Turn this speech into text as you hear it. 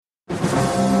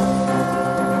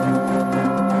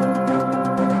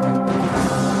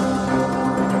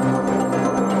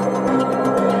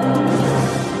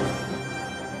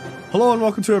Hello and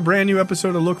welcome to a brand new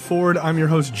episode of Look Forward. I'm your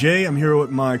host, Jay. I'm here with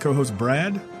my co-host,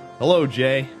 Brad. Hello,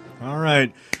 Jay. All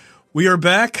right. We are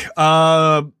back.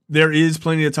 There is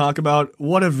plenty to talk about.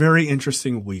 What a very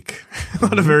interesting week.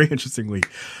 What a very interesting week.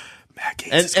 Matt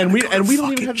Gaetz And we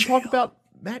don't even have to talk about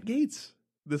Matt Gaetz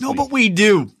this week. but we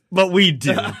do. But we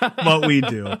do.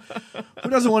 Who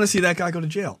doesn't want to see that guy go to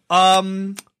jail?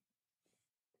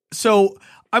 So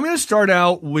I'm going to start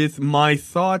out with my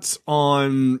thoughts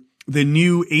on the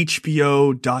new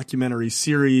HBO documentary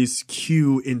series,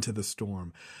 Q Into the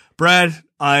Storm. Brad,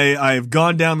 I've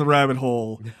gone down the rabbit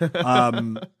hole.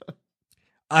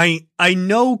 I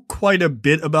know quite a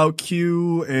bit about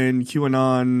Q and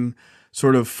QAnon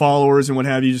sort of followers and what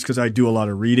have you, just because I do a lot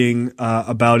of reading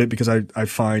about it, because I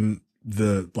find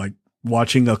the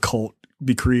watching a cult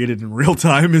be created in real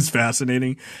time is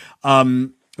fascinating,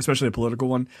 especially a political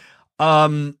one.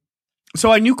 So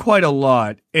I knew quite a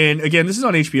lot. And again, this is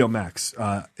on HBO Max,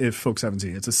 if folks haven't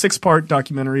seen it. It's a 6-part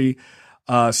documentary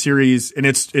series, and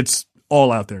it's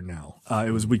all out there now.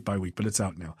 It was week by week, but it's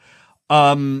out now.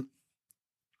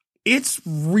 It's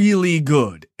really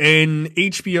good, and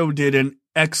HBO did an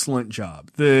excellent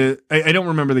job. I don't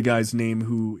remember the guy's name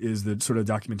who is the sort of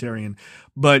documentarian,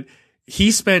 but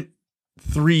he spent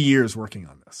 3 years working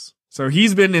on this. So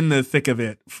he's been in the thick of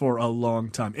it for a long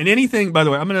time. And anything, by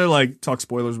the way, I'm going to talk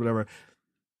spoilers, whatever.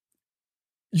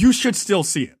 You should still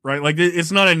see it, right?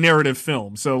 It's not a narrative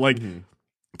film. So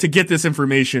to get this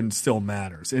information still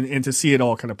matters, and to see it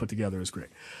all kind of put together is great.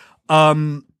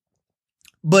 But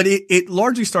it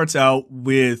largely starts out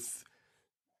with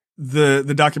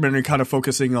the documentary kind of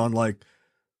focusing on what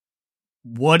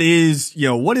is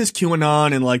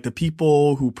QAnon, and the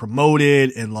people who promote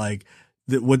it, and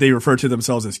what they refer to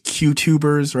themselves as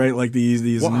QTubers, right?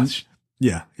 These. What?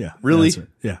 Yeah. Really?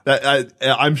 Yeah.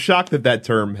 I'm shocked that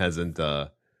term hasn't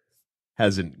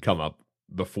come up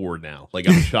before now.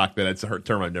 I'm shocked that it's a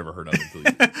term I've never heard of until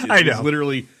I know. It's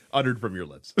literally uttered from your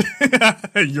lips.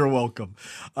 You're welcome.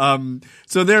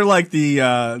 So they're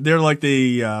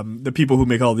the people who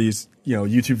make all these,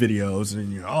 YouTube videos,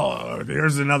 and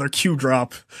there's another Q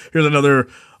drop. Here's another,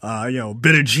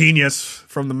 bit of genius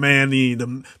from the man,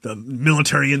 the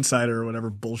military insider or whatever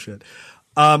bullshit.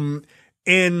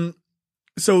 And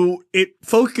so it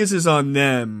focuses on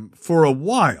them for a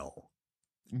while.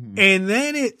 Mm-hmm. And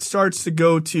then it starts to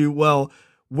go to, well,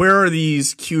 where are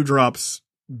these Q drops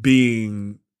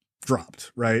being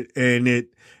dropped, right? And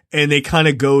they kind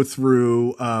of go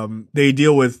through, they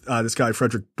deal with this guy,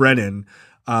 Frederick Brennan,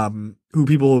 who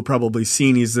people have probably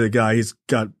seen. He's the guy, he's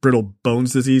got brittle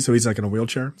bones disease, so he's in a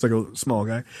wheelchair. It's a small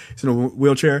guy. He's in a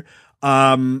wheelchair.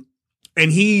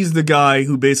 And he's the guy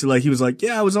who basically he was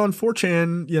yeah, I was on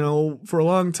 4chan, for a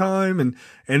long time. And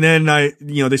then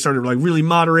they started really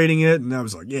moderating it. And I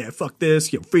was yeah, fuck this,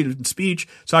 freedom of speech.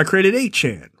 So I created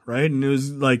 8chan, right? And it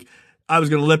was I was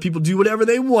going to let people do whatever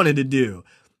they wanted to do.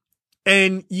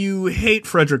 And you hate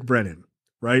Frederick Brennan,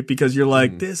 right? Because you're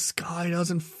this guy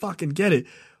doesn't fucking get it.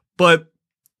 But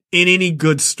in any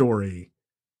good story,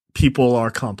 people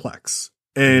are complex.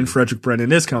 And Frederick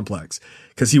Brennan is complex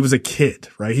because he was a kid,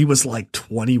 right? He was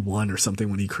 21 or something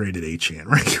when he created 8chan,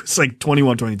 right? He was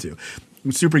 21, 22. He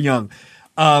was super young.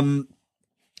 And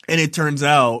it turns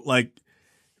out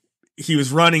he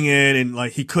was running it, and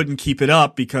he couldn't keep it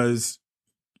up because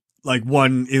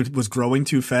one, it was growing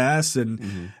too fast.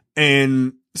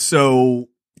 And so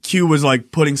Q was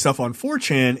putting stuff on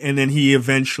 4chan, and then he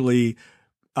eventually,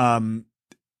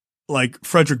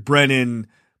 Frederick Brennan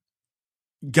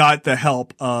got the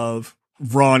help of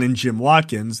Ron and Jim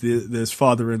Watkins, this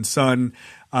father and son,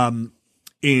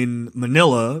 in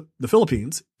Manila, the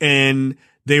Philippines. And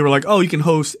they were oh, you can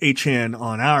host 8chan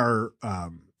on our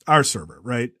server,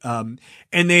 right? And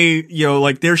they,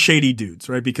 they're shady dudes,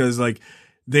 right? Because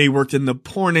they worked in the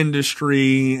porn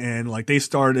industry, and they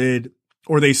started,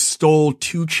 or they stole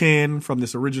 2chan from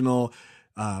this original,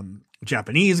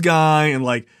 Japanese guy. And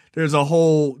there's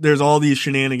all these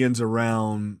shenanigans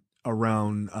around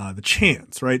the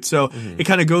chants, right? So it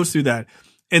kind of goes through that.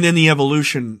 And then the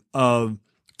evolution of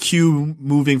Q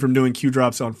moving from doing Q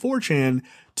drops on 4chan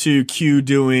to Q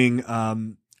doing,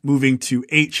 moving to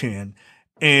 8chan,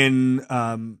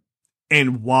 and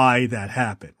why that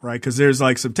happened, right? Cause there's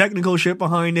some technical shit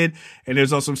behind it, and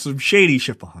there's also some shady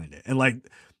shit behind it. And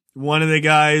one of the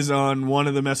guys on one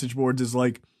of the message boards is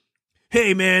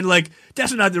hey man,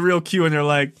 that's not the real Q. And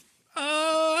they're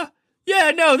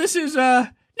yeah, no, this is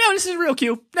real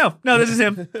Q. No, this is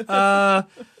him.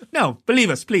 No, believe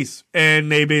us, please.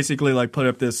 And they basically put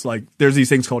up this, there's these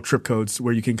things called trip codes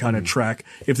where you can kind of track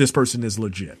if this person is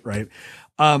legit, right?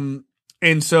 And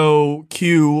so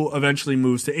Q eventually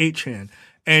moves to 8chan.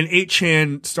 And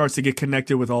 8chan starts to get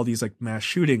connected with all these like mass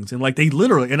shootings. And like they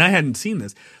literally, and I hadn't seen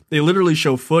this, they literally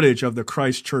show footage of the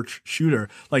Christchurch shooter.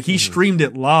 Like he streamed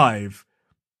it live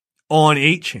on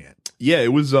 8chan. Yeah,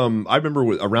 it was. I remember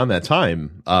around that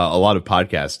time, a lot of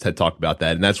podcasts had talked about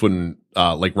that, and that's when,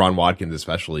 like Ron Watkins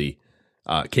especially,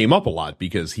 came up a lot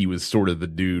because he was sort of the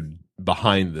dude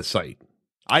behind the site.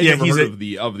 I never heard of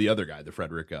the other guy, the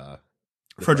Frederick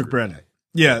Brennan. Guy.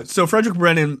 Yeah, so Frederick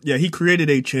Brennan, he created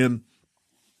 8chan.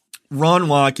 Ron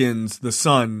Watkins, the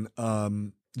son,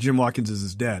 Jim Watkins is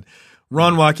his dad.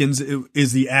 Ron Watkins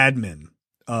is the admin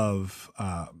of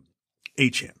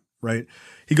 8chan, right?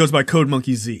 He goes by Code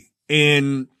Monkey Z.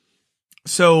 And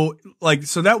so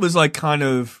that was like kind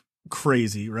of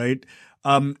crazy, right?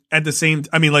 At the same,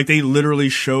 I mean, like they literally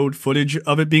showed footage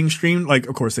of it being streamed. Like,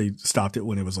 of course they stopped it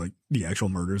when it was like the actual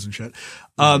murders and shit.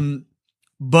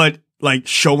 But like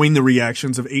showing the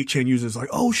reactions of 8chan users like,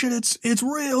 oh shit, it's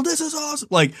real. This is awesome.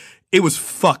 Like it was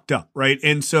fucked up. Right.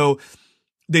 And so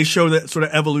they show that sort of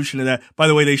evolution of that. By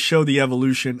the way, they show the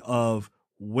evolution of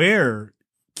where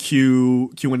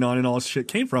QAnon and all this shit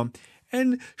came from.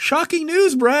 And shocking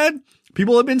news, Brad.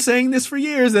 People have been saying this for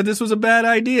years that this was a bad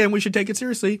idea and we should take it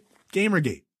seriously.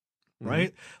 Gamergate.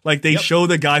 Right. Like they show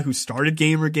the guy who started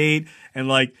Gamergate and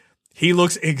like, he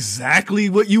looks exactly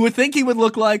what you would think he would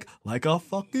look like a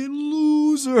fucking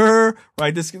loser,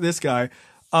 right? This guy.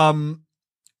 And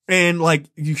like,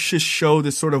 you just show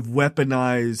this sort of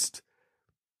weaponized,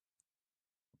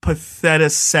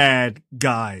 pathetic, sad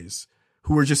guys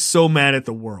who are just so mad at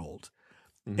the world.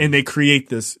 And they create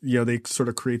this, they sort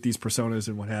of create these personas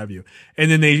and what have you. And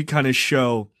then they kind of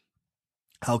show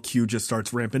how Q just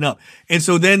starts ramping up. And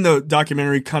so then the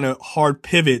documentary kind of hard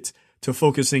pivots to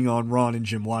focusing on Ron and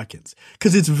Jim Watkins.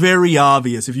 Cause it's very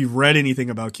obvious if you've read anything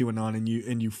about QAnon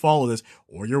and you follow this,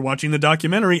 or you're watching the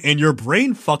documentary and your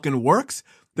brain fucking works,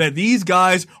 that these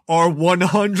guys are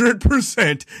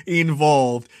 100%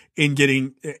 involved in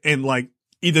getting, and like,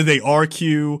 either they are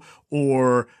Q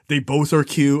or they both are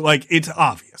Q. Like, it's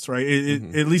obvious, right?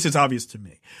 At least it's obvious to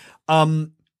me.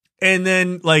 And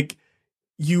then like,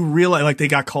 you realize like they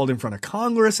got called in front of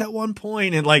Congress at one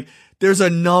point and like, there's a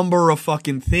number of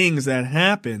fucking things that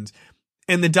happened.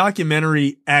 And the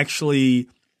documentary actually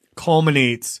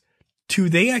culminates to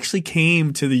they actually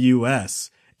came to the US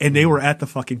and they were at the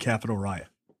fucking Capitol riot.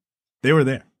 They were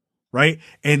there, right?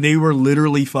 And they were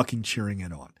literally fucking cheering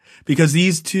it on because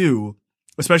these two,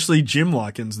 especially Jim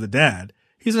Watkins, the dad,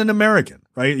 he's an American,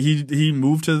 right? He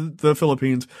moved to the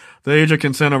Philippines. The age of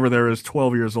consent over there is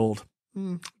 12 years old.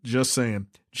 Just saying.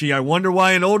 Gee, I wonder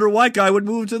why an older white guy would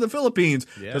move to the Philippines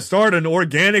to start an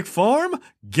organic farm.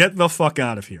 Get the fuck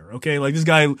out of here. Okay. Like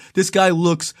this guy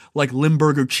looks like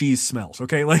Limburger cheese smells.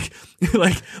 Okay. Like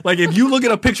if you look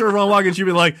at a picture of Ron Watkins, you'd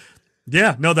be like,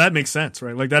 yeah, no, that makes sense.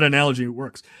 Right. Like that analogy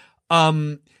works.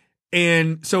 And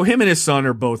so him and his son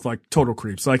are both like total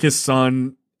creeps. Like his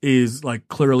son is like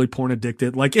clearly porn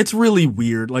addicted. Like it's really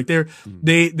weird. Like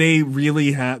they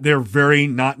really they're very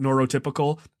not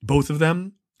neurotypical, both of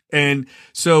them. And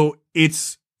so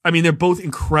they're both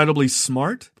incredibly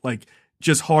smart, like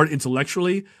just hard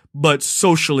intellectually, but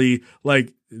socially,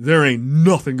 like there ain't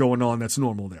nothing going on that's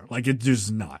normal there. Like it just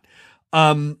not.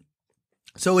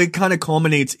 So it kind of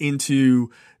culminates into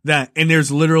that. And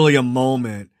there's literally a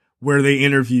moment where they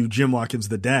interview Jim Watkins,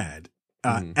 the dad,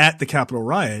 at the Capitol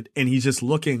riot. And he's just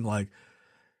looking like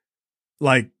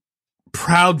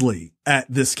proudly at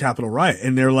this Capitol riot.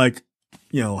 And they're like,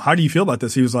 how do you feel about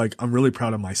this? He was like, I'm really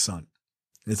proud of my son.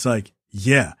 It's like,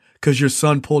 yeah, cause your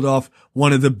son pulled off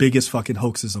one of the biggest fucking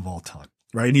hoaxes of all time.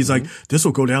 Right. And he's like, this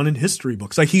will go down in history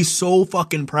books. Like he's so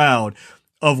fucking proud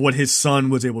of what his son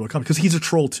was able to accomplish because he's a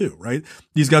troll too. Right.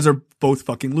 These guys are both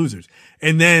fucking losers.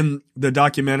 And then the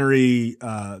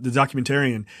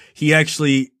documentarian, he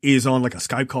actually is on like a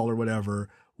Skype call or whatever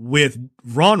with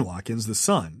Ron Watkins, the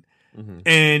son.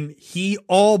 And he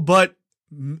all but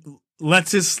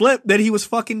lets it slip that he was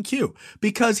fucking Q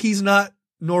because he's not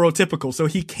neurotypical. So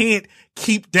he can't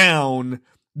keep down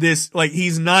this, like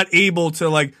he's not able to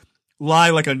like lie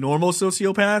like a normal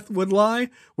sociopath would lie,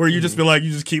 where you just feel like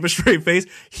you just keep a straight face.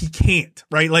 He can't,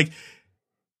 right? Like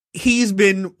he's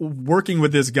been working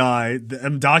with this guy.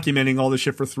 I'm documenting all this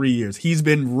shit for 3 years. He's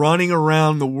been running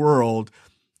around the world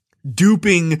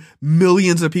duping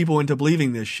millions of people into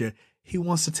believing this shit. He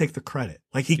wants to take the credit.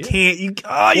 Like he can't. You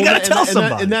gotta tell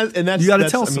somebody. You gotta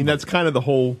tell somebody. I mean, that's kind of the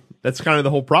whole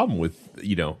problem with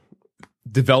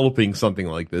developing something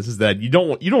like this is that you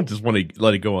don't just want to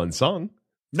let it go unsung.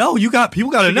 No,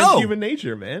 people got to know. Human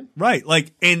nature, man. Right.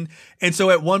 Like and so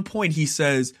at one point he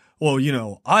says, well,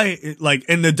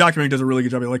 and the documentary does a really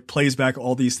good job. It like plays back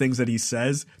all these things that he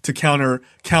says to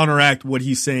counteract what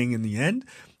he's saying in the end.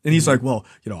 And he's like, well,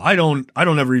 I don't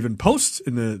ever even post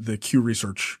in the Q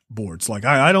research boards. Like,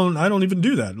 I don't even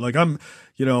do that. Like,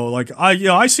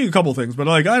 I see a couple things, but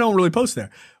like, I don't really post there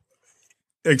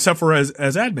except for as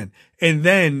admin. And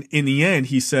then in the end,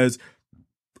 he says,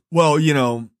 well,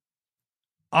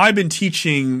 I've been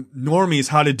teaching normies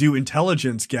how to do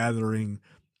intelligence gathering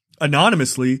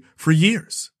anonymously for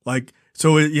years. Like,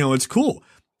 so, it's cool.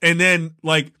 And then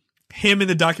like him in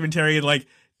the documentary, like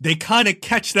they kind of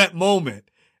catch that moment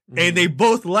and they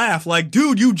both laugh like,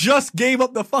 dude, you just gave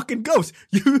up the fucking ghost.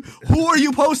 Who are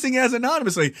you posting as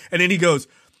anonymously? And then he goes,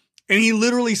 and he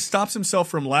literally stops himself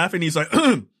from laughing. He's like,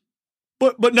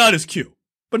 but not as Q,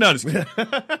 but not as Q.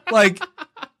 Like,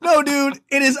 no, dude,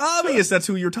 it is obvious that's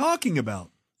who you're talking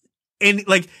about. And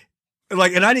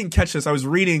and I didn't catch this. I was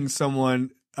reading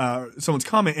someone's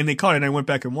comment and they caught it and I went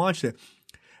back and watched it.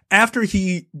 After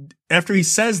he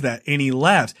says that and he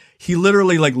laughs, he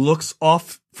literally like looks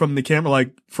off from the camera,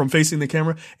 like from facing the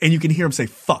camera, and you can hear him say,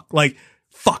 fuck, I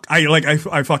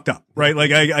fucked up, right?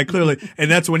 Like I clearly,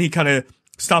 and that's when he kind of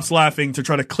stops laughing to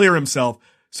try to clear himself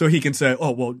so he can say,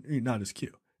 oh, well, you're not as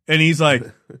cute. And he's like,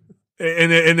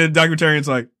 and the documentarian's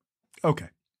like, okay,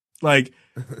 like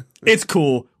it's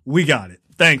cool. We got it.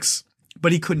 Thanks.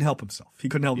 But he couldn't help himself.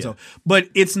 Himself. But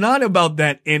it's not about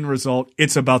that end result.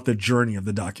 It's about the journey of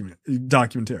the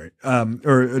documentary,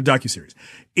 or docuseries.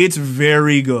 It's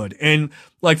very good. And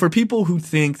like for people who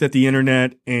think that the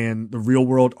internet and the real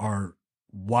world are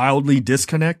wildly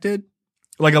disconnected,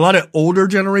 like a lot of older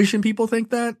generation people think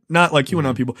that, not like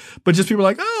QAnon people, but just people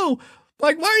like, oh,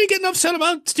 like, why are you getting upset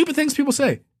about stupid things people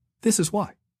say? This is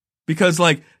why. Because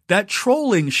like that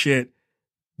trolling shit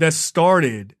that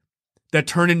started, that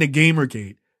turned into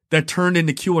Gamergate, that turned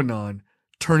into QAnon,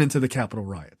 turned into the Capitol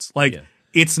riots. Like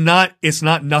it's not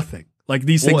nothing. Like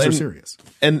these things are serious.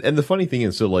 And the funny thing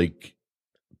is, so like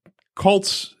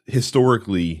cults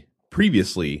historically,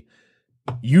 previously,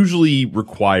 usually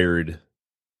required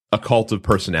a cult of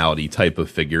personality type of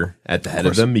figure at the head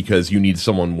of them, because you need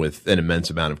someone with an immense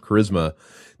amount of charisma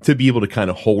to be able to kind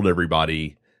of hold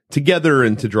everybody together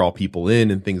and to draw people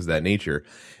in and things of that nature.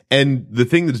 And the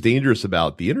thing that's dangerous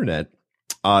about the internet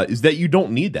is that you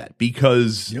don't need that,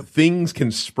 because things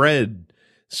can spread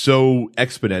so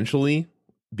exponentially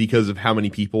because of how many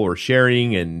people are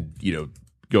sharing and,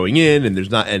 going in, and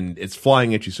and it's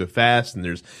flying at you so fast, and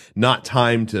there's not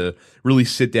time to really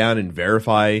sit down and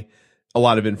verify a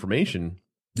lot of information.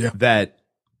 That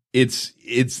it's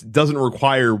doesn't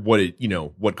require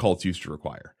what cults used to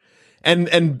require.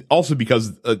 And also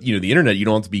because, the internet, you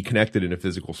don't have to be connected in a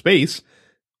physical space.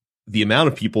 The amount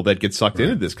of people that get sucked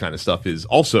into this kind of stuff is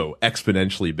also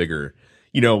exponentially bigger.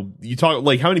 You talk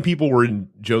like how many people were in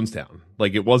Jonestown?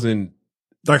 Like it wasn't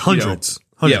like hundreds.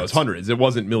 Yeah, it was hundreds. It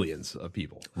wasn't millions of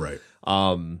people. Right.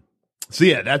 So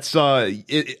yeah, that's I'm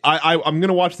going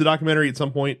to watch the documentary at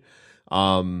some point.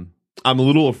 I'm a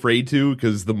little afraid to,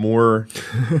 because the more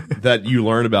that you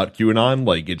learn about QAnon,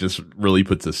 like it just really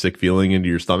puts a sick feeling into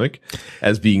your stomach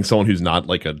as being someone who's not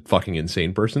like a fucking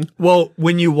insane person. Well,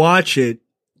 when you watch it,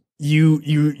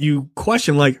 you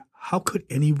question like, how could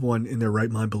anyone in their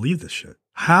right mind believe this shit?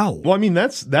 How? Well, I mean,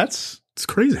 that's it's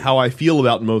crazy how I feel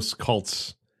about most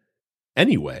cults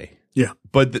anyway. Yeah.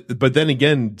 But then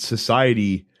again,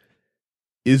 society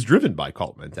is driven by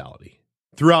cult mentality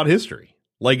throughout history.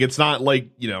 Like it's not like,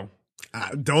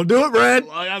 don't do it, Brad.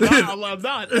 I'm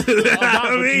not.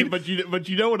 I mean, but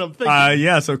you know what I'm thinking.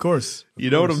 Yes, of course. You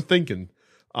know what I'm thinking.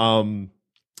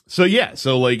 So yeah,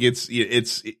 so like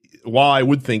it's while I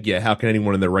would think, how can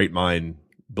anyone in their right mind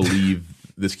believe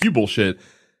this Q bullshit?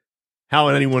 How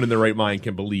anyone in their right mind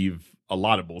can believe a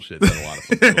lot of bullshit that a lot of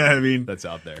people I mean, that's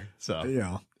out there.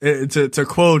 So to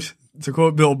quote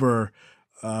Bill Burr,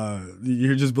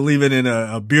 you're just believing in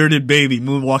a bearded baby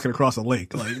moonwalking across a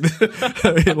lake.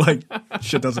 Like,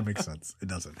 shit doesn't make sense. It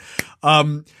doesn't.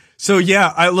 So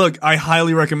yeah, I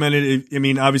highly recommend it. I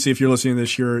mean, obviously if you're listening to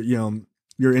this, you're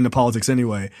into politics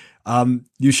anyway.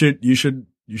 You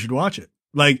should watch it.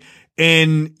 Like,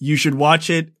 and you should watch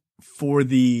it for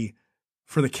the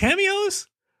cameos.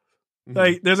 Mm-hmm.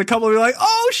 Like, there's a couple of you like,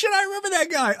 oh shit, I remember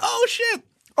that guy. Oh shit.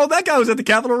 Oh, that guy was at the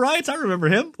Capitol riots. I remember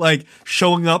him, like,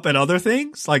 showing up at other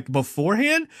things, like,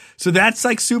 beforehand. So that's,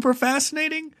 like, super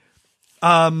fascinating.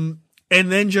 And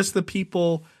then just the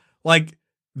people, like,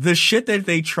 the shit that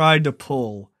they tried to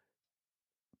pull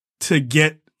to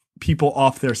get people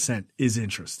off their scent is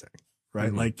interesting, right?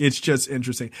 Mm-hmm. Like, it's just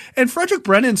interesting. And Frederick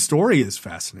Brennan's story is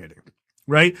fascinating,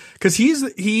 right? Because he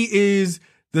is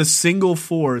the single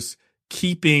force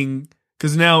keeping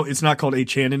because now it's not called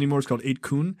 8chan anymore. It's called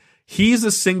 8kun. He's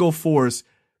a single force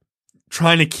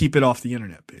trying to keep it off the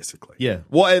internet, basically. Yeah.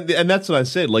 Well, and that's what I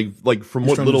said. Like from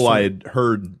what little I had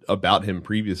heard about him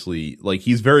previously, like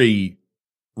he's very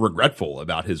regretful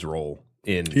about his role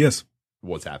in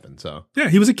what's happened. So yeah,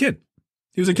 he was a kid.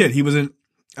 He wasn't.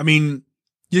 I mean,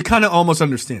 you kind of almost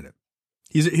understand it.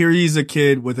 He's a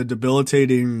kid with a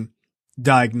debilitating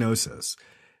diagnosis,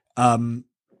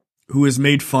 who is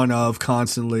made fun of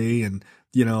constantly and,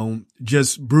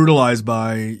 just brutalized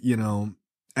by,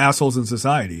 assholes in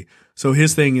society. So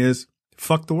his thing is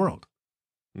fuck the world.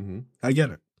 Mm-hmm. I get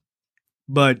it.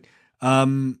 But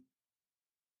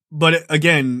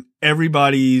again,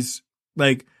 everybody's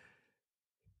like,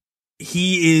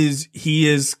 he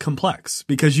is complex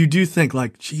because you do think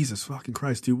like, Jesus fucking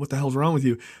Christ, dude, what the hell's wrong with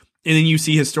you? And then you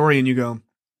see his story and you go,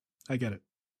 I get it.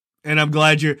 And I'm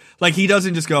glad you're like, he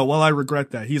doesn't just go, well, I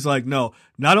regret that. He's like, no,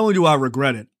 not only do I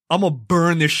regret it, I'm going to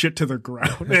burn this shit to the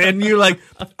ground. And you're like,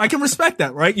 I can respect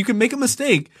that, right? You can make a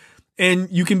mistake and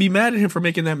you can be mad at him for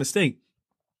making that mistake.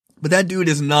 But that dude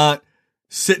is not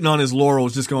sitting on his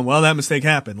laurels just going, well, that mistake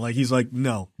happened. Like, he's like,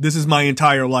 no, this is my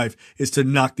entire life is to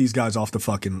knock these guys off the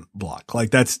fucking block.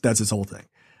 Like, that's his whole thing.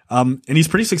 And he's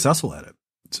pretty successful at it.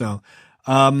 So,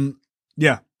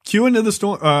 yeah. Q into the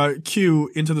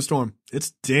storm.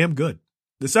 It's damn good.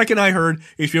 The second I heard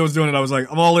HBO was doing it, I was like,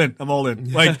 I'm all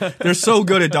in. Like, they're so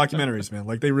good at documentaries, man.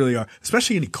 Like, they really are.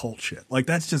 Especially any cult shit. Like,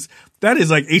 that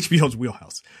is like HBO's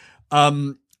wheelhouse.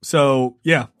 So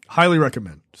yeah, highly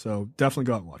recommend. So definitely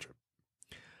go out and watch it.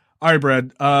 All right,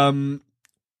 Brad.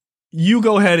 You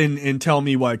go ahead and tell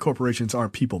me why corporations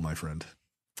aren't people, my friend.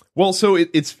 Well, so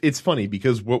it's funny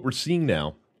because what we're seeing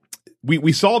now,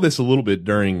 we saw this a little bit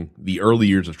during the early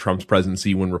years of Trump's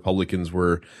presidency when Republicans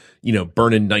were,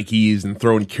 burning Nikes and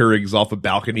throwing Keurigs off of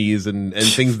balconies and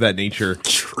things of that nature.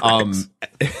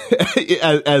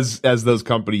 As those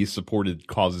companies supported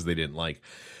causes they didn't like.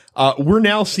 We're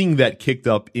now seeing that kicked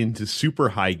up into super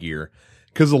high gear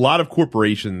because a lot of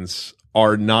corporations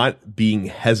are not being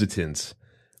hesitant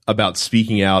about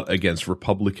speaking out against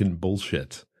Republican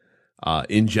bullshit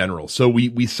in general. So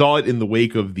we saw it in the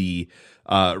wake of the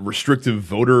restrictive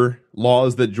voter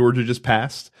laws that Georgia just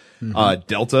passed. Mm-hmm.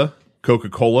 Delta,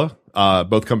 Coca-Cola,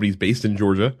 both companies based in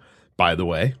Georgia, by the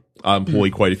way,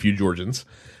 employ quite a few Georgians,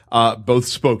 both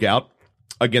spoke out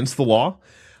against the law.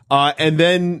 And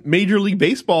then Major League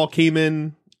Baseball came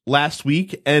in last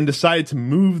week and decided to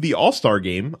move the All-Star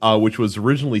game, which was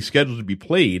originally scheduled to be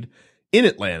played in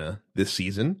Atlanta this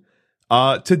season,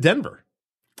 to Denver.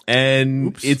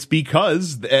 And it's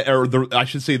because, I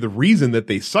should say the reason that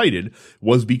they cited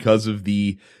was because of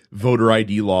the voter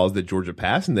ID laws that Georgia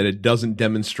passed and that it doesn't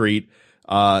demonstrate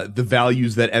the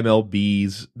values that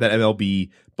MLB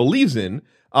believes in.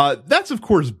 That's of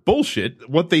course bullshit.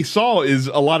 What they saw is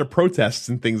a lot of protests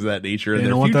and things of that nature in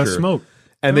their future. They don't want that smoke.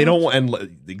 And they don't want,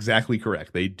 and exactly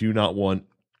correct. They do not want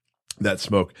that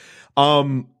smoke.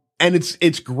 And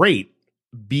it's great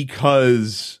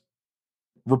because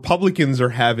Republicans are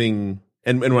having,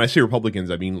 and when I say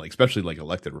Republicans, I mean like especially like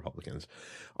elected Republicans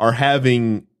are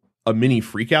having a mini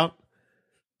freakout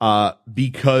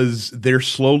because they're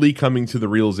slowly coming to the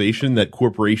realization that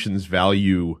corporations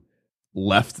value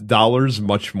left dollars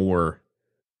much more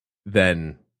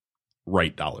than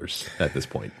right dollars at this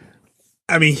point.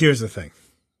 I mean, here's the thing.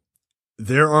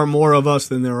 There are more of us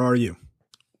than there are you.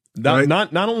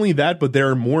 Not only that, but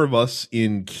there are more of us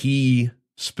in key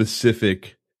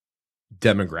specific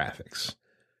demographics.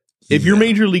 If you're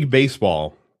Major League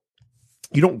Baseball,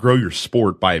 you don't grow your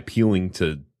sport by appealing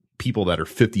to people that are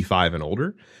 55 and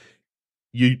older.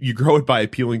 You grow it by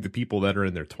appealing to people that are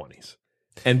in their 20s.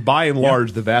 And by and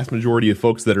large, the vast majority of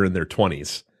folks that are in their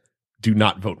 20s do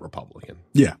not vote Republican.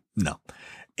 Yeah, no.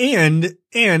 And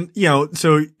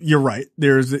so you're right.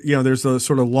 There's a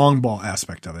sort of long ball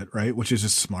aspect of it, right? Which is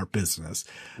just smart business.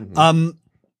 Mm-hmm.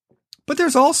 But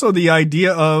there's also the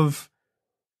idea of,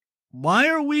 why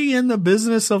are we in the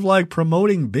business of like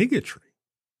promoting bigotry?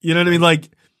 You know what I mean? Like,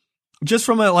 just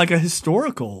from a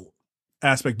historical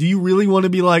aspect, do you really want to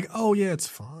be like, oh yeah, it's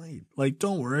fine. Like,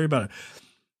 don't worry about it.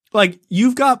 Like,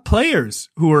 you've got players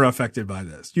who are affected by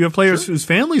this. You have players whose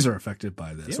families are affected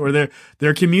by this, or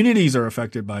their communities are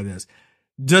affected by this.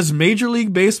 Does Major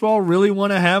League Baseball really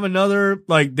want to have another,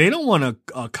 like, they don't want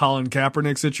a Colin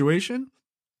Kaepernick situation.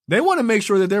 They want to make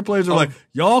sure that their players are like,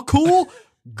 y'all cool?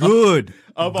 Good.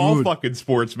 Of all fucking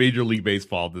sports, Major League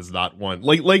Baseball does not want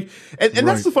and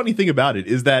that's the funny thing about it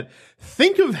is that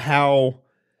think of how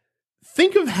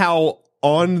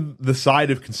on the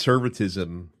side of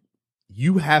conservatism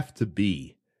you have to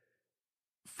be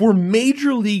for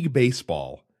Major League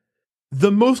Baseball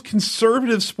the most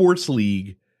conservative sports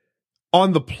league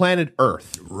on the planet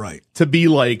Earth. Right. To be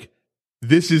like,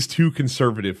 this is too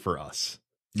conservative for us.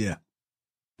 Yeah.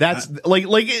 That's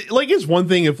it's one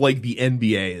thing if like the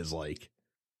NBA is like,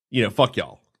 fuck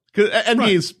y'all. Cause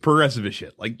NBA is progressive as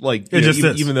shit.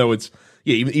 Even though it's,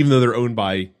 even though they're owned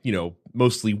by,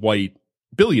 mostly white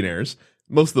billionaires,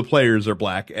 most of the players are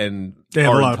black and they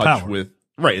have are a lot in touch of power. with,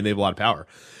 right. And they have a lot of power.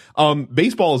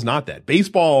 Baseball is not that.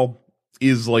 Baseball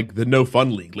is like the no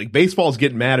fun league. Like baseball is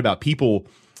getting mad about people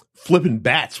flipping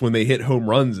bats when they hit home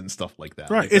runs and stuff like that.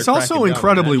 Right. Like, it's also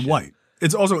incredibly white. white.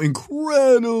 It's also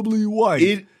incredibly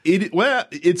white.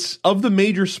 It's of the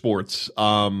major sports.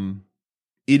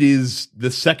 It is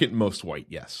the second most white.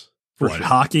 Yes.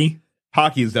 Hockey?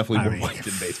 Hockey is definitely more white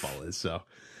than baseball is. So,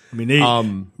 I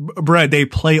mean, Brad, they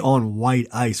play on white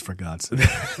ice, for God's sake.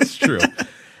 That's true.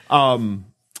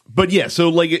 But yeah, so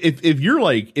like if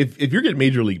you're getting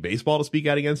Major League Baseball to speak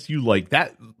out against you like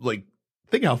that, like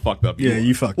think how fucked up you are.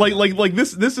 You fucked like up. like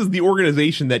this is the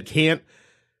organization that can't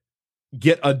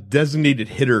get a designated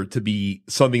hitter to be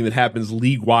something that happens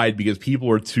league wide because people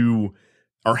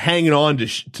are hanging on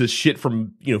to shit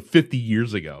from 50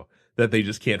 years ago that they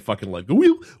just can't fucking let go. We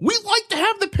like to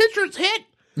have the pitchers hit.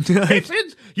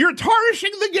 You're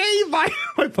tarnishing the game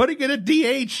by putting in a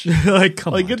DH.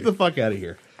 Come on, get dude. the fuck out of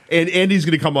here. And Andy's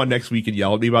going to come on next week and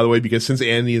yell at me, by the way, because since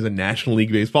Andy is a National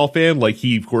League Baseball fan, like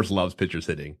he of course loves pitchers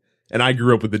hitting, and I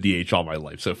grew up with the DH all my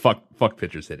life, so fuck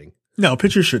pitchers hitting. No,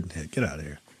 pitchers shouldn't hit. Get out of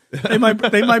here. They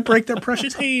might break their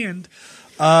precious hand.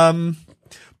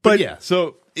 But yeah,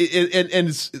 so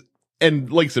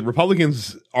and like I said,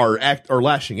 Republicans are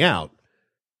lashing out,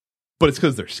 but it's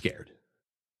because they're scared.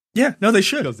 Yeah, no, they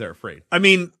should. Because they're afraid. I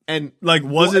mean, and like,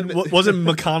 wasn't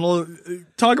McConnell?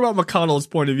 Talk about McConnell's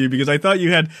point of view, because I thought you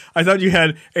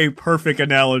had a perfect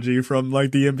analogy from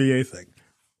like the NBA thing.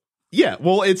 Yeah,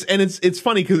 well, it's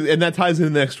funny because that ties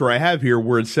into the next story I have here,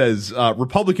 where it says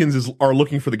Republicans are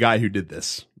looking for the guy who did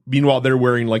this. Meanwhile, they're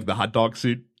wearing like the hot dog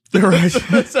suit, right?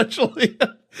 Essentially.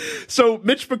 So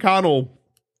Mitch McConnell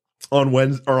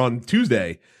on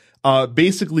Tuesday,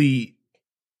 basically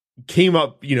came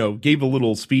up, gave a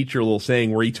little speech or a little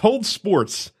saying where he told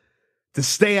sports to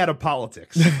stay out of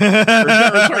politics.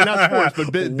 sorry, not sports,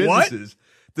 but businesses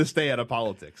to stay out of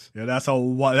politics. Yeah, that's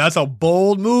a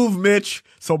bold move, Mitch.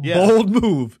 Bold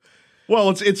move.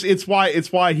 Well, it's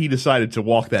why he decided to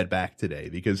walk that back today,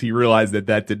 because he realized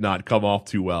that did not come off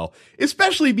too well,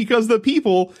 especially because the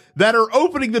people that are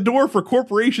opening the door for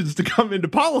corporations to come into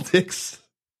politics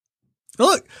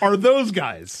are those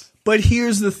guys. But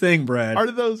here's the thing, Brad.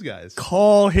 Are those guys?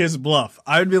 Call his bluff.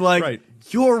 I would be like,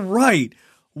 You're right.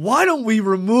 Why don't we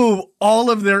remove all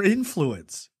of their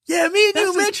influence? Yeah, me and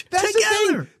you, Mitch,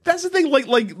 together. That's the thing.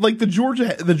 Like the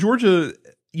Georgia,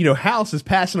 House is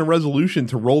passing a resolution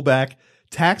to roll back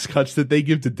tax cuts that they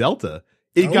give to Delta.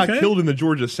 It got killed in the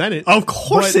Georgia Senate. Of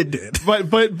course it did.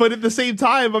 But at the same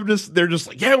time, they're just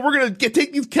like, yeah, we're gonna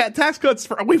take these tax cuts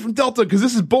away from Delta because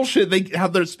this is bullshit.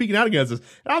 They're speaking out against us,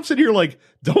 and I'm sitting here like,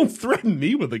 don't threaten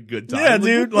me with a good time. Yeah,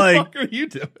 dude. What the fuck are you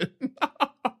doing?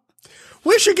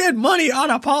 We should get money out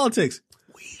of politics.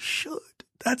 We should.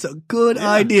 That's a good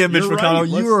idea, Mitch McConnell.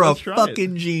 Right. You're a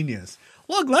fucking genius.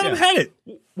 Look, let him head it.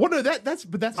 Well, no, that's.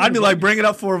 I'd be like, bring it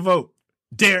up for a vote.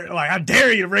 I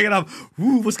dare you to bring it up.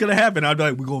 Ooh, what's gonna happen? I'd be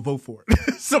like, we're gonna vote for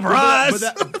it. Surprise!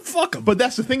 Fuck him. But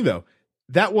that's the thing, though.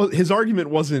 That was his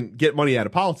argument. Wasn't get money out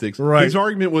of politics. Right. His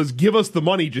argument was give us the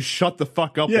money. Just shut the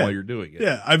fuck up while you're doing it.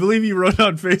 Yeah, I believe you wrote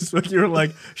on Facebook. You were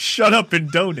like, "Shut up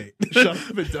and donate." Shut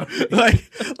up and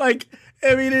donate. like.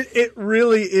 I mean, it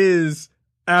really is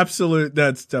absolute.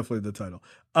 That's definitely the title.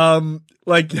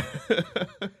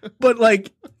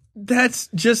 But that's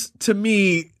just, to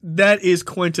me, that is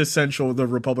quintessential the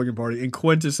Republican Party and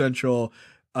quintessential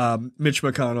Mitch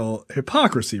McConnell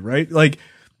hypocrisy, right? Like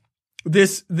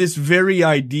this very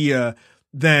idea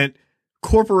that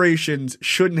corporations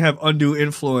shouldn't have undue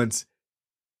influence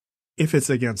if it's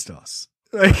against us.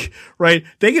 Like, right?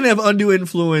 They can have undue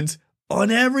influence on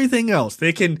everything else.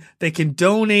 They can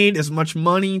donate as much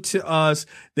money to us.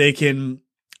 They can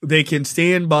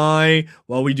stand by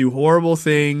while we do horrible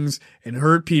things and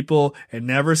hurt people and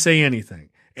never say anything.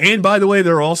 And by the way,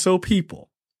 they're also people,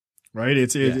 right?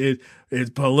 It's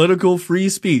political free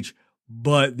speech,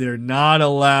 but they're not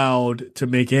allowed to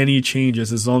make any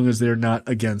changes as long as they're not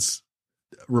against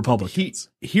Republicans.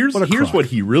 Here's what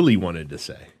he really wanted to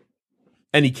say.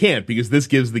 And he can't, because this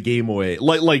gives the game away,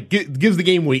 gives the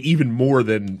game away even more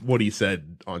than what he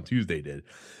said on Tuesday did.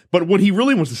 But what he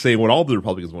really wants to say, and what all the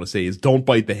Republicans want to say, is don't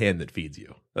bite the hand that feeds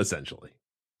you, essentially.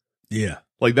 Yeah.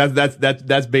 Like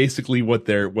that's basically what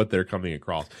they're coming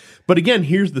across. But again,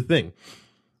 here's the thing.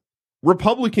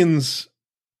 Republicans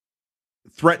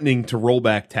threatening to roll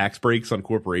back tax breaks on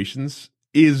corporations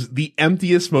is the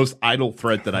emptiest, most idle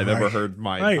threat that I've ever heard in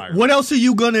my entire life. What else are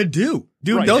you going to do?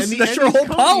 Dude, Right. that's your whole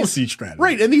policy strategy.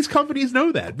 Right, and these companies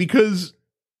know that because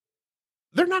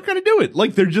they're not going to do it.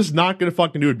 Like, they're just not going to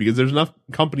fucking do it because there's enough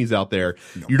companies out there.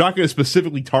 No. You're not going to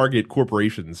specifically target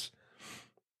corporations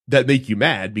that make you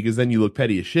mad because then you look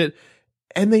petty as shit.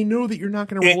 And they know that you're not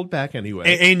going to roll it back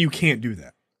anyway. And you can't do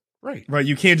that. Right. Right.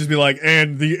 You can't just be like,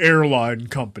 and the airline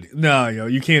company. No,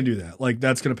 you can't do that. Like,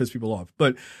 that's going to piss people off.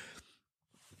 But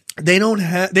they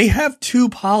have two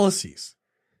policies: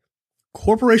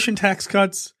 corporation tax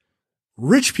cuts,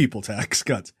 rich people tax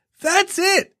cuts. That's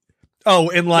it.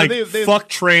 Oh, and like fuck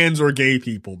trans or gay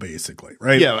people, basically,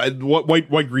 right? Yeah,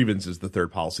 white grievance is the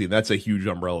third policy, and that's a huge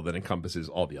umbrella that encompasses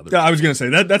all the other. Yeah, I was going to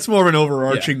say that's more of an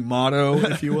overarching motto,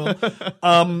 if you will.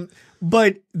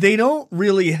 But they don't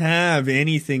really have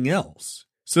anything else.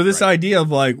 So this idea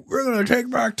of like, we're going to take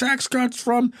back tax cuts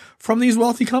from these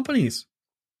wealthy companies.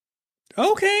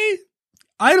 Okay.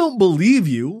 I don't believe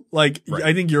you. Like,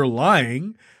 I think you're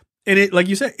lying. And it, like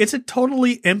you said, it's a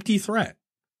totally empty threat.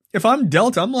 If I'm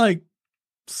Delta, I'm like,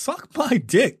 suck my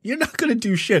dick. You're not going to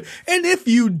do shit. And if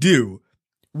you do,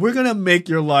 we're going to make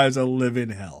your lives a living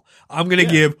hell. I'm going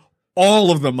to give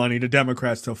all of the money to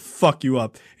Democrats to fuck you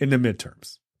up in the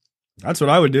midterms. That's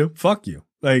what I would do. Fuck you.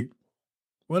 Like,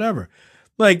 whatever.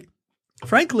 Like,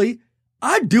 frankly,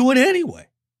 I'd do it anyway.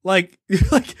 Like,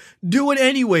 do it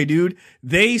anyway, dude.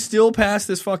 They still passed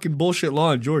this fucking bullshit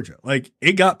law in Georgia. Like,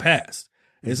 it got passed.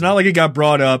 It's not like it got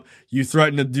brought up. You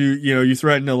threaten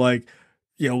to like,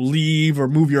 leave or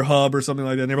move your hub or something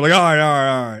like that. And they were like, all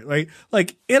right.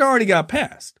 Like it already got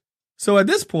passed. So at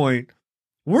this point,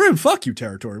 we're in fuck you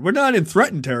territory. We're not in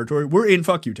threatened territory. We're in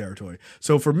fuck you territory.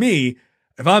 So for me,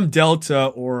 if I'm Delta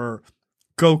or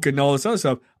Coke and all this other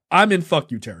stuff, I'm in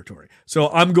fuck you territory. So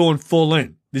I'm going full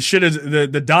in. The shit is, the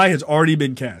die has already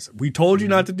been cast. We told you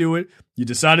not to do it. You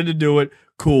decided to do it.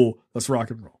 Cool. Let's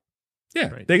rock and roll. Yeah.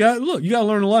 Right. You got to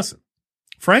learn a lesson.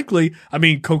 Frankly, I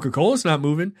mean, Coca-Cola's not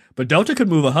moving, but Delta could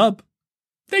move a hub.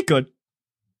 They could.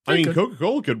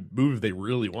 Coca-Cola could move if they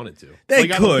really wanted to. They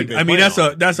could. I mean, that's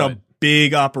a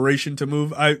big operation to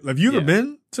move. Have you ever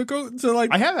been to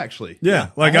like? I have actually. Yeah.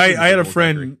 Like I had a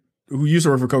friend who used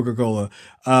to work for Coca-Cola.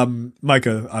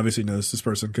 Micah obviously knows this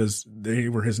person because they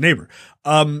were his neighbor.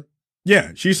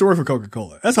 Yeah, she used to work for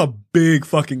Coca-Cola. That's a big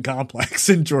fucking complex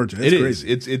in Georgia. It's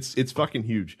crazy. It's fucking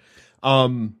huge.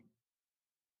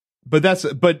 But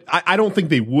I don't think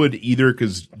they would either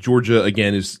because Georgia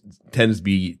again tends to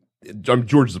be.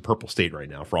 Georgia's a purple state right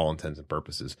now for all intents and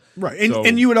purposes. Right.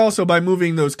 And you would also, by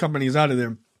moving those companies out of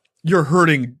there, you're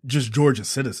hurting just Georgia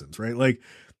citizens, right? Like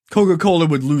Coca-Cola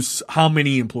would lose how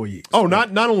many employees? Oh,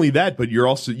 right? not only that, but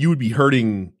you would be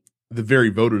hurting the very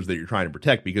voters that you're trying to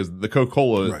protect because the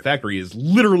Coca-Cola factory is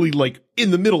literally like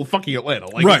in the middle of fucking Atlanta.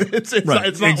 Like it's not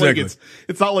exactly.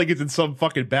 It's not like it's in some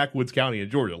fucking backwoods county in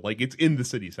Georgia. Like it's in the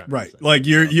city center. Right. Like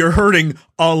you're hurting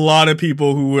a lot of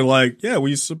people who were like, yeah,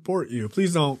 we support you.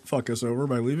 Please don't fuck us over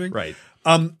by leaving. Right.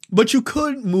 But you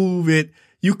could move it.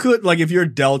 You could, like, if you're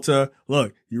Delta,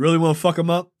 look, you really want to fuck them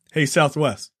up? Hey,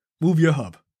 Southwest, move your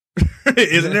hub.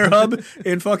 Isn't there a hub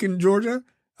in fucking Georgia?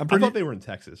 I thought they were in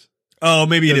Texas. Oh,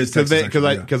 maybe it is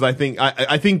because I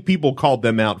think people called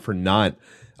them out for not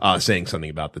saying something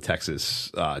about the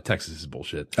Texas is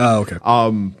bullshit. Oh, okay.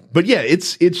 But yeah,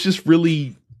 it's just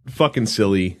really fucking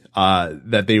silly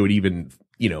that they would even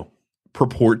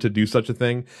purport to do such a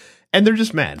thing, and they're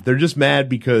just mad. They're just mad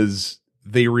because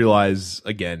they realize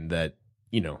again that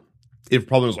if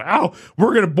probably was like, oh,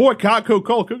 we're gonna boycott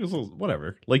Coca-Cola,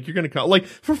 whatever. Like you're gonna like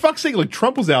for fuck's sake, like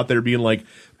Trump was out there being like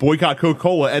boycott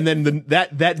Coca-Cola, and then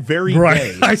that very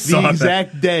day, the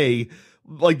exact day,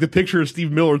 like the picture of Steve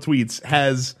Miller tweets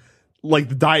has like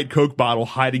the Diet Coke bottle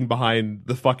hiding behind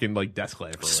the fucking like desk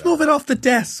lamp. Just move it off the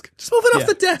desk. Just move it off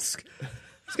the desk.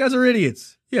 These guys are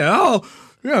idiots. Yeah. Oh,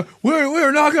 yeah.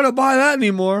 We're not gonna buy that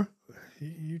anymore.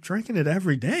 You're drinking it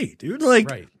every day, dude.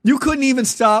 Like you couldn't even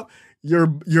stop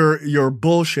your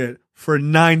bullshit for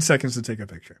 9 seconds to take a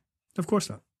picture. Of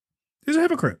course not. He's a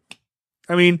hypocrite.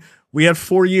 I mean, we had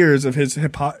 4 years of his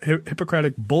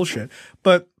Hippocratic bullshit,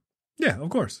 but yeah, of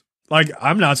course. Like,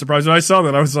 I'm not surprised when I saw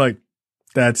that. I was like,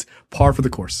 that's par for the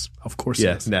course. Of course.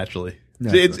 Yes, naturally.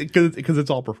 It's because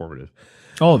it's all performative.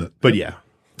 All of it. But yeah.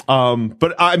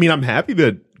 But I mean, I'm happy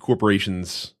that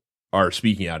corporations are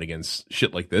speaking out against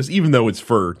shit like this, even though it's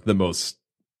for the most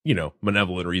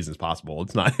malevolent reasons possible.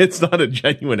 It's not a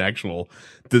genuine actual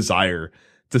desire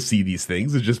to see these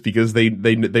things. It's just because they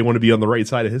want to be on the right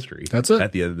side of history. That's it.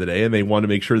 At the end of the day, and they want to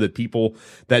make sure that people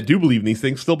that do believe in these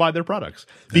things still buy their products.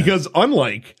 Because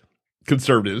unlike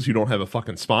conservatives who don't have a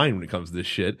fucking spine when it comes to this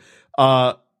shit.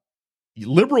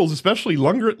 Liberals, especially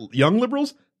young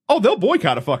liberals, they'll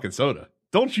boycott a fucking soda.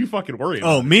 Don't you fucking worry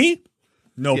about it. Me?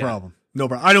 No problem. No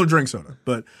problem. I don't drink soda,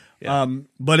 but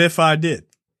if I did,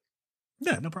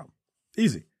 yeah, no problem.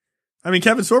 Easy. I mean,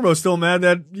 Kevin Sorbo is still mad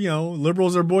that,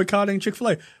 liberals are boycotting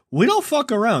Chick-fil-A. We don't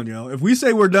fuck around, If we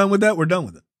say we're done with that, we're done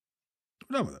with it.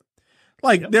 We're done with it.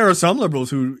 Like, there are some liberals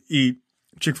who eat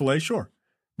Chick-fil-A, sure.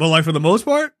 But, like, for the most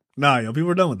part, nah, people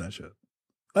are done with that shit.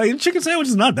 Like, chicken sandwich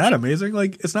is not that amazing.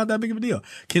 Like, it's not that big of a deal.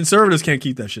 Conservatives can't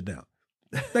keep that shit down.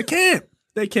 They can't.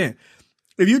 They can't.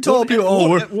 If you told people,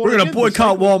 we're going to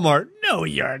boycott Walmart. No,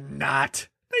 you're not.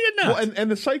 No, you're not. Well,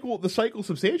 and the cycle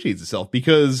substantiates itself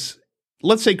because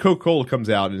let's say Coca-Cola comes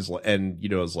out is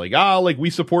like, we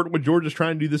support what Georgia's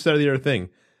trying to do, this, that, or the other thing.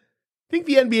 Think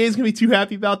the NBA is going to be too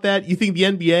happy about that? You think the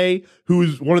NBA,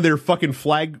 who's one of their fucking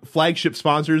flagship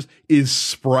sponsors, is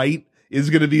Sprite, is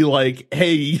going to be like,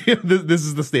 hey, this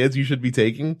is the stance you should be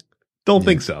taking? Don't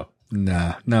think so.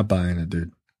 Nah, not buying it,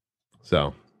 dude.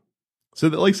 So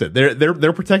like I said,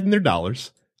 they're protecting their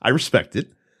dollars. I respect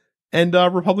it. And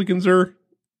Republicans are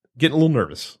getting a little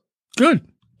nervous. Good.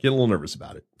 Getting a little nervous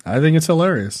about it. I think it's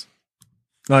hilarious.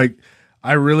 Like,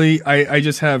 I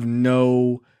just have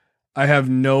no, I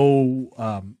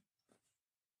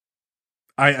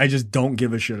just don't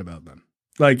give a shit about them.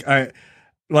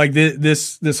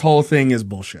 This whole thing is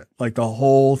bullshit. Like, the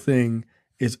whole thing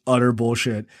is utter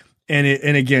bullshit.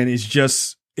 And again, it's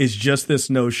just this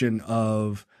notion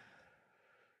of,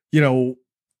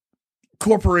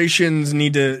 corporations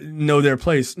need to know their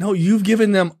place. No, you've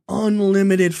given them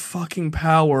unlimited fucking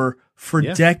power for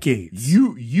decades.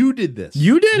 You did this.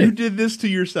 You did this to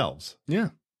yourselves. Yeah.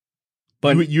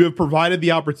 But you have provided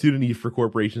the opportunity for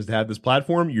corporations to have this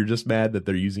platform. You're just mad that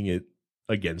they're using it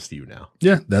against you now.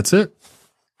 Yeah, that's it.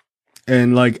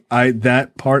 And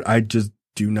that part I just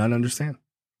do not understand.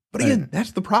 But again,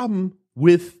 that's the problem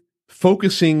with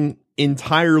focusing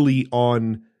entirely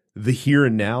on the here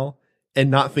and now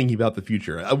and not thinking about the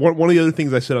future. One of the other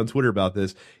things I said on Twitter about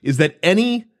this is that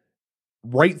any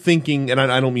right thinking, and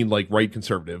I don't mean like right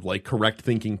conservative, like correct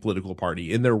thinking political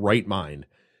party in their right mind,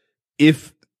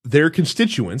 if their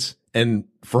constituents, and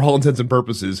for all intents and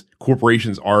purposes,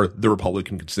 corporations are the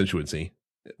Republican constituency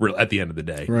at the end of the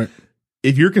day. Right.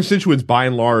 If your constituents by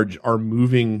and large are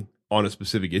moving on a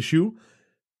specific issue,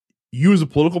 you as a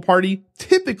political party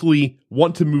typically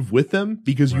want to move with them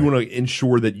because you want to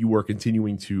ensure that you are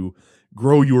continuing to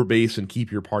grow your base and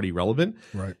keep your party relevant.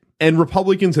 Right. And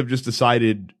Republicans have just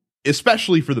decided,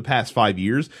 especially for the past 5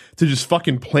 years, to just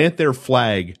fucking plant their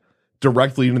flag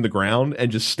directly into the ground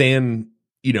and just stand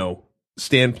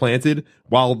planted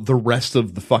while the rest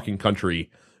of the fucking country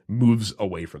moves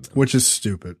away from them. Which is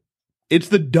stupid. It's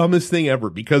the dumbest thing ever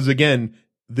because, again,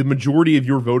 the majority of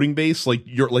your voting base,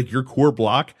 your core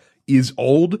block, is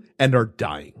old and are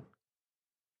dying.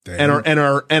 Damn.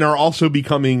 and are also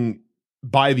becoming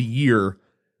by the year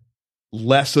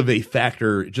less of a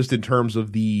factor just in terms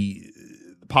of the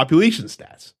population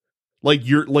stats.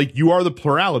 You are the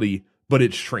plurality, but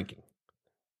it's shrinking.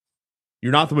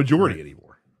 You're not the majority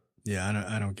anymore. Yeah,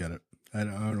 I don't get it. I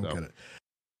don't get it.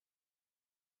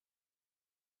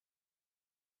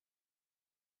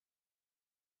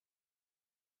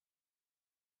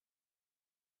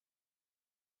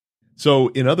 So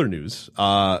in other news,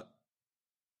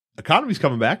 economy's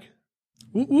coming back.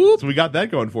 Whoop, whoop. So we got that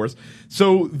going for us.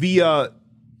 So the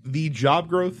job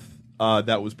growth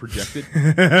that was projected.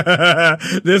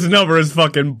 This number is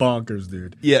fucking bonkers,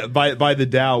 dude. Yeah, by the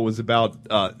Dow was about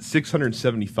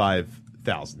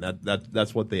 675,000.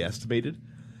 That's what they estimated.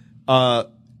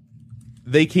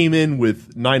 They came in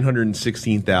with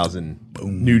 916,000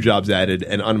 new jobs added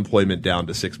and unemployment down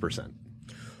to 6%.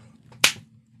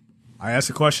 I ask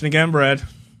the question again, Brad.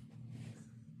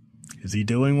 Is he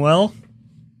doing well?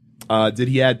 Did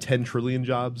he add 10 trillion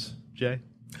jobs, Jay?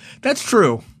 That's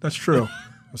true. I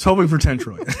was hoping for 10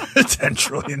 trillion. 10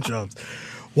 trillion jobs.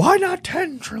 Why not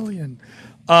 10 trillion?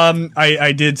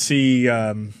 I did see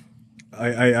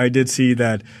I did see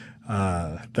that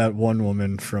that one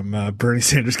woman from Bernie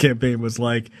Sanders' campaign was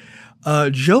like,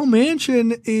 Joe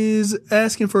Manchin is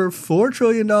asking for $4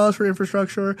 trillion for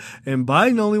infrastructure, and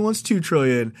Biden only wants $2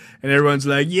 trillion. And everyone's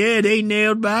like, yeah, they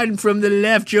nailed Biden from the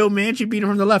left. Joe Manchin beat him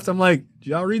from the left. I'm like, did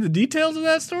y'all read the details of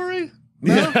that story?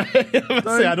 No?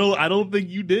 Yeah, I don't think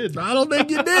you did. I don't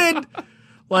think you did.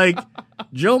 Like,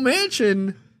 Joe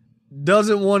Manchin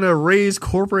doesn't want to raise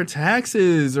corporate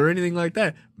taxes or anything like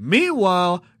that.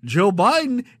 Meanwhile, Joe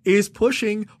Biden is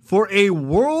pushing for a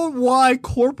worldwide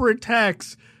corporate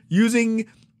tax using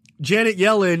Janet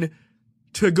Yellen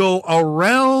to go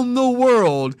around the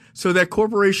world so that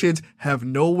corporations have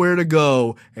nowhere to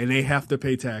go and they have to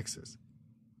pay taxes.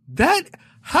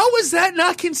 How is that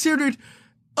not considered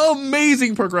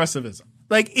amazing progressivism?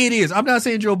 Like, it is. I'm not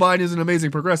saying Joe Biden is an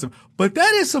amazing progressive, but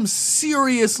that is some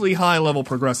seriously high level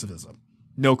progressivism.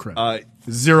 No credit.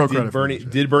 Zero credit.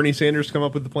 Did Bernie Sanders come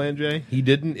up with the plan, Jay? He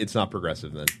didn't. It's not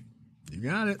progressive then. You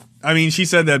got it. I mean, she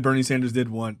said that Bernie Sanders did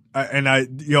want,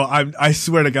 I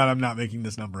swear to God, I'm not making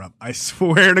this number up. I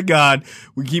swear to God,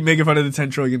 we keep making fun of the $10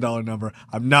 trillion number.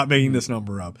 I'm not making this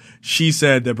number up. She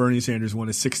said that Bernie Sanders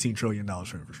wanted $16 trillion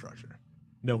for infrastructure.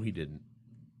 No, he didn't.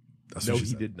 No,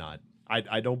 he did not.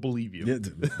 I don't believe you. Yeah,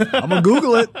 I'm going to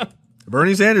Google it.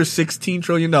 Bernie Sanders, $16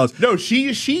 trillion. No,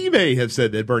 she may have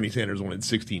said that Bernie Sanders wanted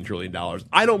 $16 trillion.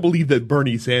 I don't believe that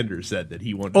Bernie Sanders said that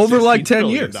he wanted over like 10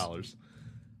 years.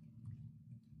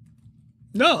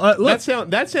 No, look.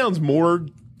 That sounds more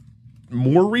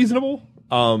reasonable,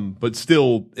 but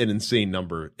still an insane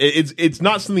number. It's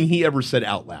not something he ever said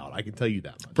out loud. I can tell you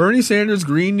that much. Bernie Sanders'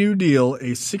 Green New Deal,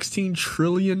 a $16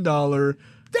 trillion climate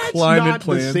not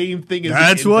plan. The same thing as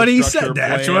That's what he said.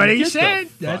 That's what he said.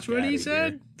 That's what he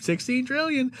said. 16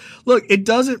 trillion. Look, it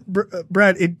doesn't,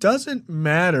 Brad, it doesn't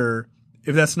matter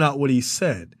if that's not what he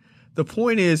said. The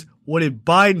point is, what did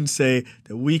Biden say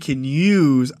that we can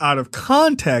use out of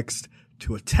context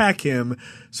to attack him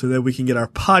so that we can get our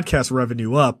podcast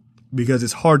revenue up, because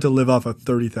it's hard to live off of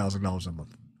 $30,000 a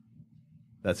month.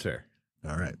 That's fair.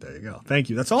 All right, there you go.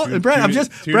 Thank you. That's all. Brad, I'm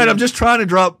just trying to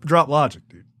drop logic,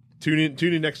 dude.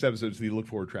 Tune in next episode to the Look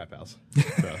Forward Trap House.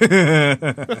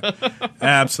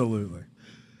 Absolutely.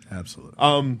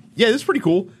 Yeah, this is pretty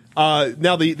cool.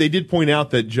 Now they did point out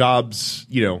that jobs,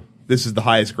 this is the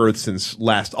highest growth since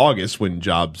last August, when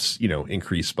jobs,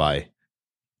 increased by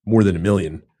more than 1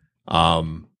 million.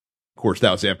 Of course,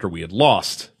 that was after we had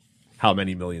lost how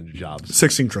many millions of jobs?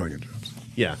 16 trillion jobs.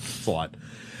 Yeah, it's a lot.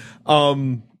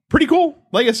 Pretty cool.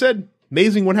 Like I said,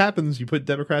 amazing what happens. You put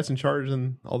Democrats in charge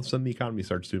and all of a sudden the economy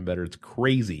starts doing better. It's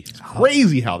crazy. It's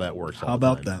crazy how that works. How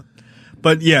about that?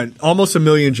 But yeah, almost 1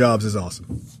 million jobs is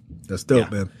awesome. That's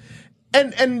dope, man.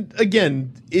 And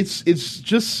again, it's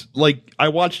just like, I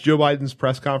watched Joe Biden's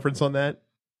press conference on that,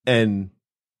 and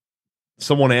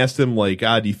someone asked him like,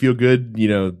 do you feel good?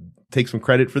 Take some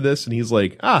credit for this. And he's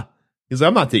like, I'm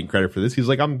not taking credit for this. He's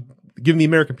like, I'm giving the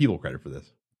American people credit for this.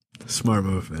 Smart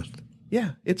move, man.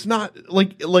 Yeah. It's not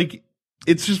like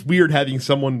it's just weird having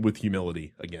someone with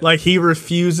humility again. Like, he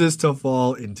refuses to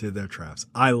fall into their traps.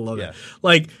 I love it.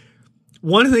 Like,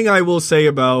 one thing I will say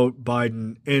about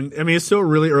Biden, and I mean, it's still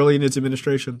really early in its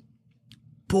administration.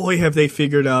 Boy, have they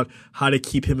figured out how to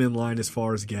keep him in line as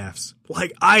far as gaffes.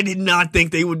 Like, I did not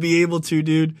think they would be able to,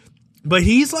 dude. But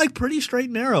he's like pretty straight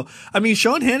and narrow. I mean,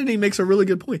 Sean Hannity makes a really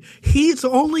good point. He's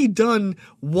only done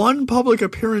one public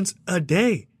appearance a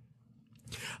day.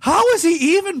 How is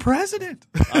he even president?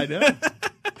 I know.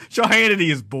 Sean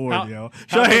Hannity is bored,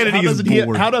 Sean Hannity is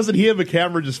bored. How doesn't he have a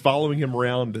camera just following him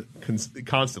around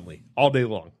constantly, all day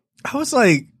long? I was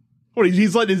like, what,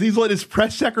 he's letting his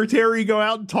press secretary go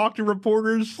out and talk to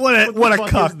reporters? What a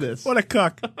cuck. What a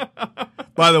cuck.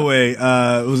 By the way,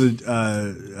 was it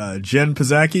Jen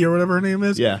Psaki or whatever her name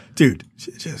is? Yeah. Dude,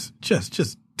 just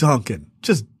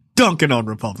dunking on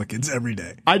Republicans every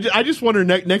day. I just wonder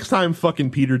next time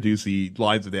fucking Peter Doocy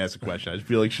lines with ask a question, I just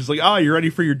feel like she's like, you're ready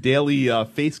for your daily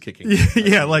face kicking.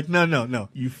 Yeah, like no.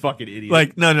 You fucking idiot.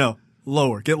 Like, no.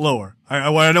 Lower. Get lower.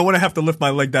 I don't want to have to lift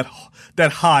my leg that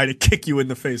high to kick you in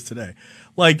the face today.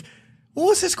 Like, what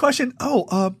was his question?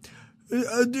 Does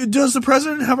the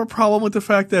president have a problem with the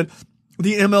fact that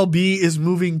the MLB is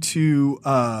moving to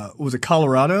was it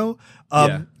Colorado?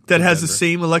 That has the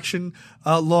same election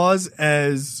laws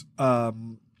as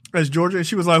Georgia. And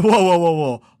she was like,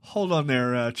 whoa, hold on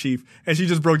there, Chief. And she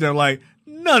just broke down like,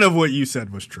 none of what you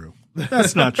said was true.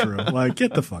 That's not true. Like,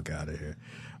 get the fuck out of here.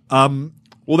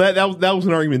 Well, that was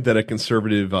an argument that a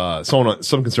conservative,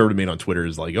 some conservative made on Twitter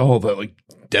is like,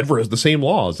 Denver has the same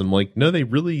laws. I'm like, no, they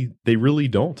really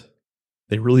don't.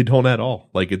 They really don't at all.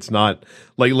 Like, it's not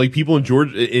like people in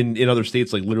Georgia, in other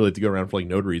states, like literally have to go around for like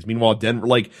notaries. Meanwhile, Denver,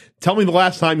 like, tell me the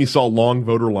last time you saw long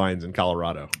voter lines in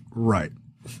Colorado. Right.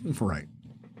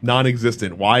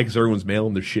 Non-existent. Why? Because everyone's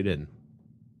mailing their shit in.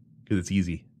 Because it's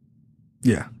easy.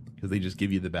 Yeah. Because they just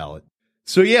give you the ballot.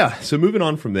 So moving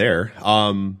on from there.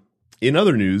 In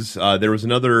other news, there was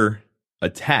another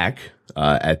attack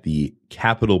at the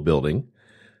Capitol building.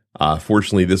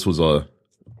 Fortunately, this was a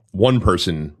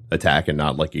one-person attack and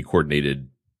not like a coordinated,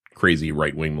 crazy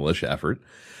right-wing militia effort.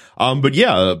 But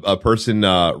yeah, a person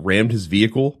rammed his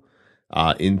vehicle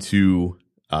into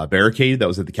a barricade that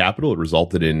was at the Capitol. It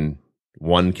resulted in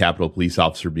one Capitol police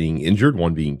officer being injured,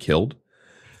 one being killed.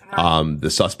 The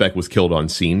suspect was killed on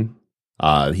scene.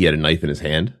 He had a knife in his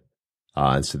hand.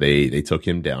 And so they took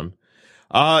him down.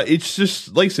 It's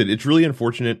just, like I said, it's really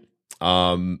unfortunate.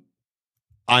 So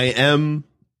like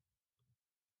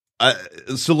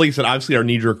I said, obviously our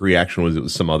knee-jerk reaction was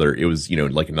it was,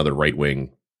 like another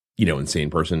right-wing, insane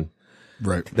person.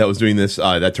 Right. That was doing this.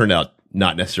 That turned out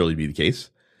not necessarily to be the case.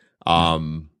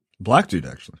 Black dude,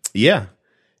 actually. Yeah.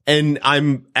 And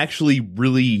I'm actually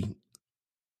really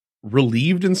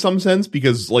relieved in some sense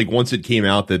because like once it came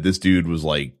out that this dude was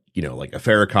like, like a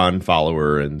Farrakhan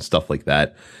follower and stuff like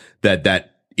that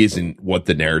isn't what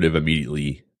the narrative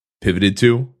immediately pivoted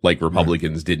to. Like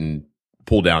Republicans didn't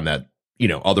pull down that,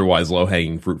 otherwise low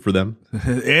hanging fruit for them.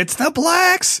 It's the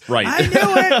blacks. Right. I knew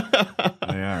it.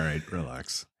 All right.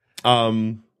 Relax.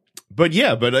 But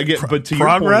yeah, but again, but to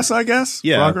progress, your point, I guess.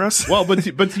 Yeah. Progress. Well, but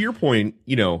to your point,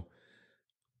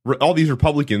 all these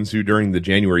Republicans who during the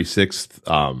January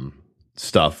 6th,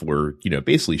 stuff were,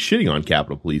 basically shitting on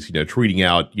Capitol Police, tweeting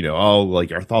out, oh,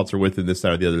 like our thoughts are with it, this,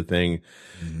 that, or the other thing.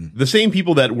 Mm-hmm. The same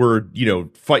people that were,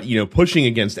 pushing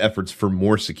against efforts for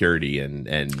more security and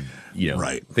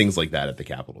right. things like that at the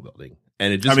Capitol building.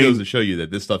 And it just goes to show you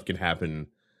that this stuff can happen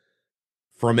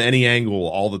from any angle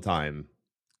all the time.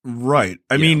 Right.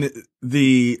 I mean,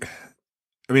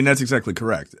 that's exactly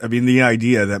correct. I mean, the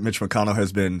idea that Mitch McConnell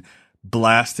has been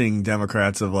blasting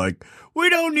Democrats of like, we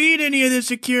don't need any of this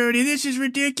security. This is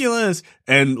ridiculous.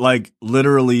 And like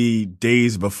literally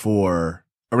days before,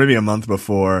 or maybe a month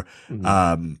before,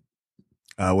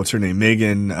 what's her name?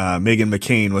 Meghan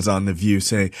McCain was on The View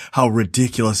saying how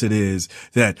ridiculous it is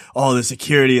that all the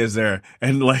security is there.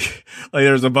 And like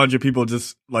there's a bunch of people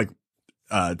just like,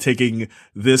 taking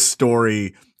this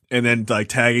story and then like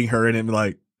tagging her in it and be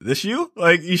like, this you?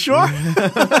 Like, you sure?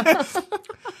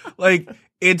 Like,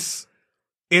 it's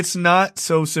not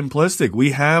so simplistic.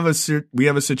 We have a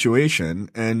situation,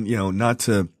 and not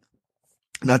to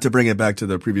bring it back to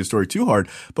the previous story too hard,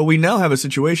 but we now have a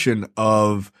situation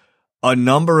of a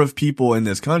number of people in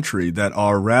this country that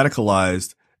are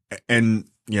radicalized, and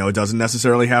it doesn't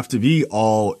necessarily have to be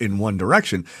all in one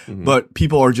direction, but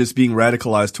people are just being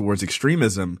radicalized towards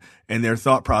extremism, and their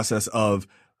thought process of,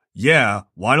 yeah,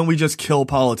 why don't we just kill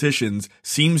politicians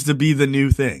seems to be the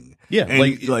new thing. Yeah. And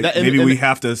we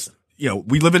have to,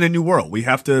 we live in a new world. We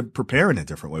have to prepare in a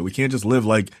different way. We can't just live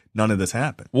like none of this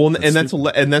happened. Well,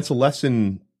 that's a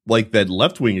lesson like that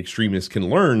left-wing extremists can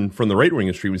learn from the right-wing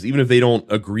extremists, even if they don't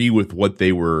agree with what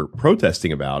they were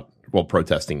protesting about. Well,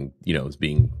 protesting, is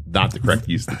being not the correct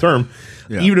use of the term.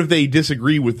 Yeah. Even if they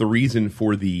disagree with the reason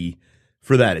for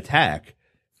that attack,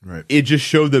 right, it just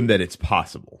showed them that it's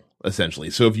possible, essentially.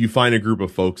 So if you find a group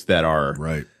of folks that are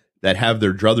that have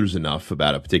their druthers enough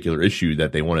about a particular issue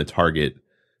that they want to target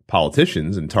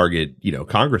politicians and target,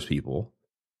 Congress people,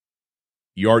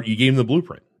 you gave them the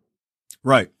blueprint.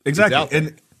 Right.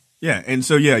 Exactly. And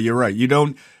so you're right. You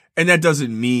don't. And that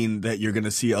doesn't mean that you're going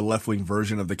to see a left-wing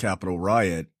version of the Capitol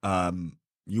riot.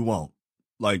 You won't.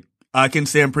 Like, I can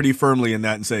stand pretty firmly in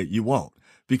that and say you won't,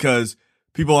 because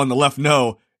people on the left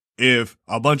know if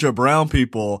a bunch of brown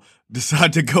people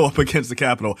decide to go up against the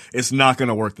Capitol, it's not going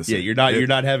to work the same. Yeah, you're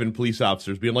not having police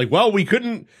officers being like, well, we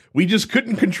just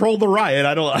couldn't control the riot.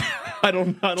 I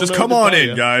don't just come on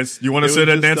in, guys. You want to sit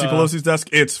at Nancy Pelosi's desk?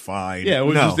 It's fine. Yeah,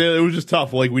 it was just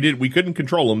tough. Like we couldn't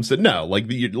control them. So no, like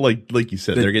you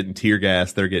said, they're getting tear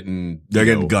gas. They're getting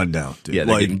gunned down. Dude. Yeah,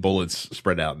 they're getting bullets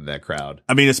spread out in that crowd.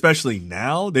 I mean, especially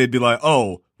now, they'd be like,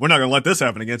 oh, we're not going to let this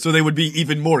happen again. So they would be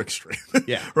even more extreme.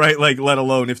 Yeah. Right? Like, let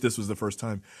alone if this was the first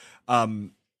time.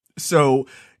 So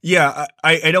yeah,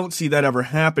 I don't see that ever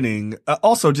happening.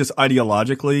 Also, just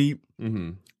ideologically,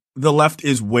 the left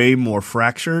is way more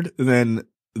fractured than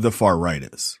the far right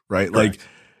is, right? Correct.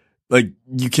 Like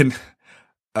you can,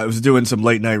 I was doing some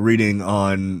late night reading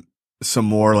on some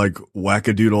more like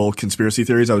wackadoodle conspiracy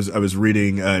theories. I was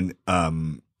reading a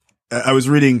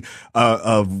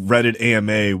Reddit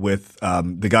AMA with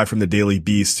the guy from the Daily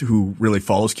Beast who really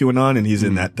follows QAnon, and he's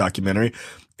in that documentary.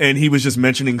 And he was just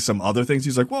mentioning some other things.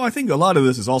 He's like, well, I think a lot of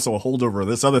this is also a holdover of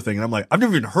this other thing. And I'm like, I've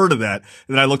never even heard of that.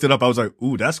 And then I looked it up. I was like,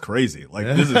 ooh, that's crazy. Like,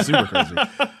 this is super crazy.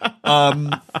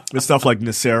 It's stuff like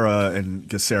Nicera and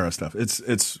Gacera stuff. It's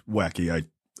wacky. I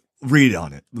read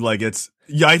on it. Like,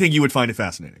 I think you would find it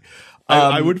fascinating.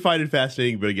 I would find it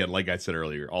fascinating, but again, like I said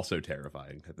earlier, also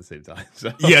terrifying at the same time.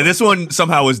 So. Yeah, this one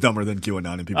somehow is dumber than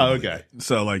QAnon and people. Oh, okay.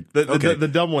 So like, the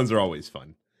dumb ones are always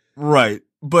fun. Right.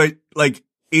 But like,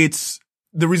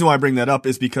 the reason why I bring that up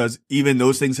is because even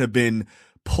those things have been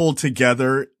pulled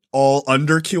together all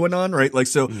under QAnon, right? Like,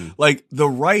 so like the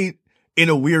right in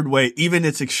a weird way, even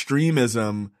its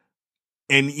extremism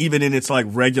and even in its like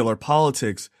regular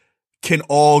politics can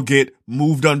all get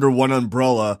moved under one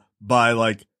umbrella by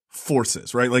like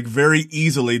forces, right? Like very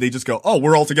easily they just go, oh,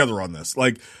 we're all together on this.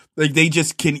 Like they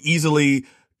just can easily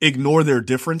ignore their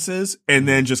differences and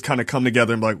then just kind of come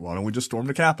together and be like, why don't we just storm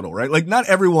the Capitol, right? Like not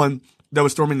everyone that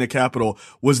was storming the Capitol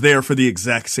was there for the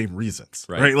exact same reasons,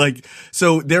 right? Like,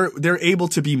 so they're able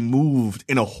to be moved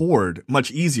in a horde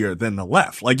much easier than the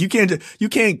left. Like you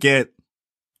can't get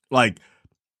like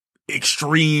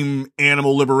extreme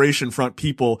animal liberation front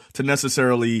people to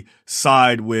necessarily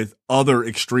side with other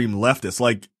extreme leftists,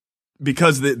 like,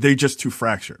 because they're just too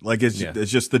fractured. Like it's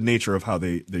just the nature of how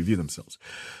they view themselves.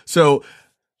 So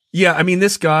yeah, I mean,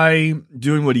 this guy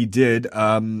doing what he did,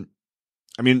 I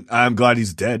mean, I'm glad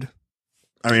he's dead.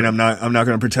 I mean, I'm not going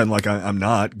to pretend like I'm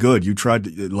not. Good. You tried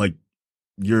to, like,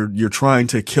 you're trying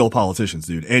to kill politicians,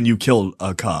 dude. And you killed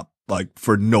a cop, like,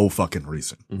 for no fucking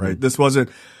reason, right? This wasn't,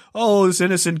 oh, this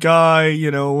innocent guy,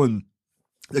 you know, and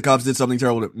the cops did something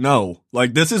terrible. No,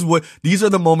 like, these are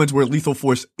the moments where lethal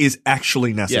force is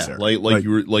actually necessary. Yeah, like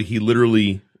you were, like, he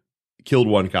literally killed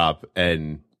one cop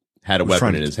and had a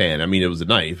weapon in his hand. I mean, it was a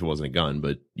knife. It wasn't a gun,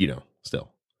 but, you know,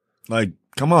 still. Like,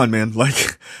 come on, man.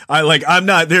 Like,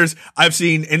 I've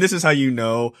seen, and this is how you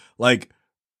know, like,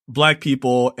 black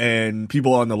people and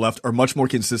people on the left are much more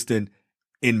consistent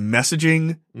in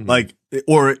messaging, like,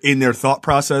 or in their thought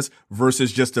process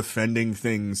versus just defending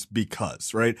things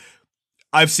because, right?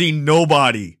 I've seen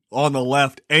nobody on the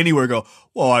left anywhere go,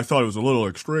 well, I thought it was a little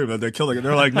extreme that they killed it.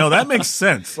 They're like, no, that makes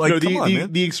sense. Like, no, come on,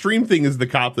 man. The extreme thing is the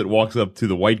cop that walks up to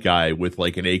the white guy with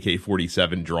like an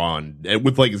AK-47 drawn and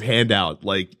with like his hand out,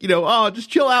 like, you know, oh, just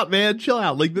chill out, man, chill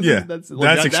out. Like, that's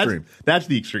extreme. That's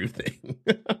the extreme thing.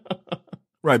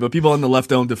 Right, but people on the left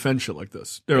don't defend shit like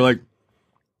this. They're like,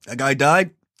 that guy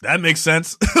died. That makes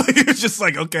sense. It's just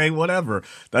like, okay, whatever.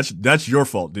 That's your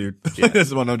fault, dude. Yeah.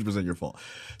 That's 100% your fault.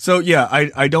 So yeah,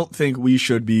 I don't think we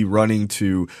should be running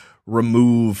to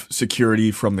remove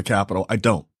security from the Capitol. I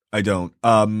don't.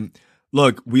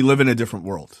 Look, we live in a different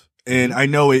world. And I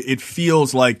know it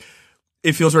feels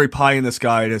very pie in the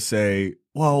sky to say,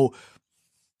 well,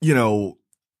 you know,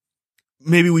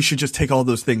 maybe we should just take all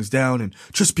those things down and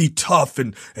just be tough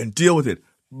and deal with it.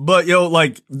 But, you know,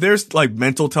 like, there's, like,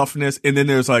 mental toughness, and then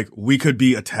there's, like, we could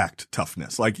be attacked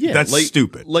toughness. Like, that's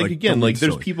stupid. Like again, like,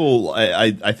 there's people,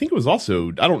 I think it was also,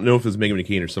 I don't know if it was Meghan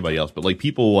McCain or somebody else, but, like,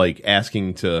 people, like,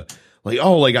 asking to, like,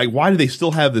 oh, like, why do they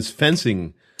still have this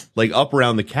fencing, like, up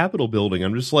around the Capitol building?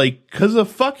 I'm just like, because a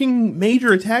fucking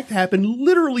major attack happened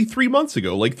literally 3 months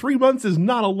ago. Like, 3 months is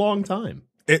not a long time.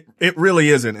 It really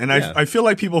isn't. And I feel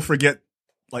like people forget,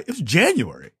 like, it was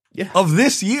January of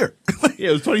this year. Yeah,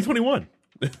 it was 2021.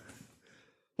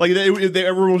 Like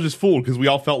everyone was just fooled because we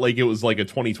all felt like it was like a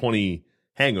 2020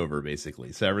 hangover,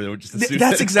 basically. So everyone would just assume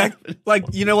that's exactly like,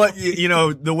 you know what, you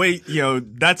know, the way, you know,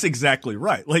 that's exactly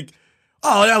right. Like,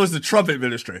 oh, that was the Trump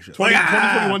administration.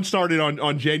 2021 started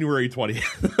on January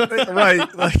 20th.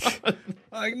 Right.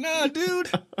 Like, nah, dude.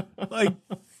 Like,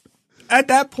 at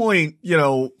that point, you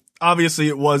know, obviously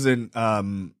it wasn't,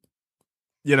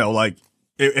 you know, like,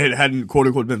 it hadn't, quote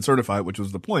unquote, been certified, which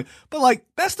was the point. But, like,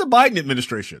 that's the Biden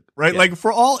administration, right? Yeah. Like,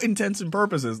 for all intents and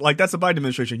purposes, like, that's the Biden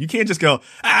administration. You can't just go,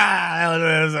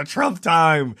 it's a Trump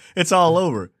time. It's all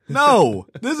over. No,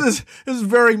 this is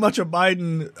very much a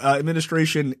Biden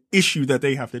administration issue that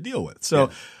they have to deal with. So,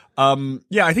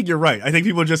 yeah, I think you're right. I think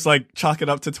people just, like, chalk it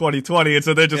up to 2020. And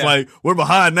so they're just like, we're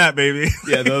behind that, baby.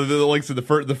 Yeah,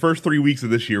 the first 3 weeks of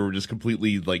this year were just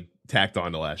completely, like, tacked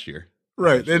on to last year.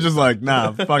 Right. They're just like,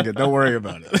 nah, fuck it. Don't worry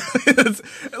about it. It's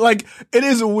like, it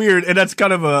is weird, and that's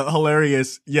kind of a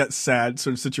hilarious yet sad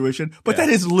sort of situation. But that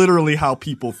is literally how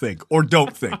people think or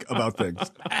don't think about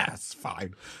things. It's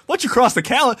fine. Once you cross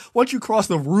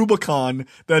the Rubicon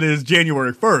that is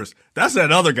January 1st, that's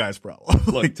that other guy's problem.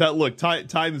 Look,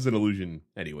 time is an illusion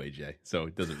anyway, Jay. So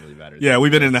it doesn't really matter. Yeah,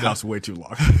 we've been in the house way too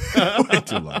long. Way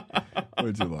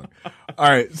too long. All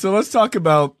right. So let's talk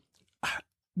about,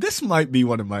 this might be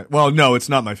no, it's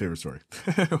not my favorite story.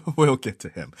 We'll get to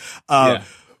him.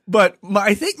 But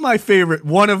I think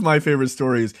one of my favorite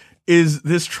stories is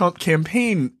this Trump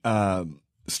campaign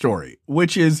story,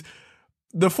 which is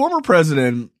the former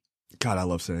president. God, I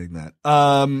love saying that.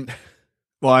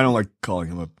 Well, I don't like calling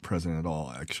him a president at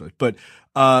all, actually. But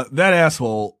that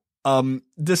asshole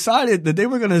decided that they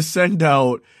were going to send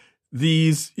out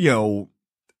these, you know,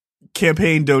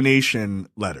 campaign donation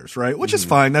letters, right? Which is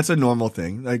fine. That's a normal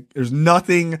thing. Like, there's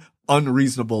nothing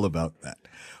unreasonable about that.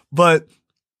 But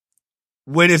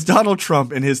when it's Donald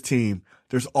Trump and his team,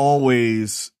 there's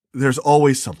always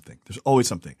something.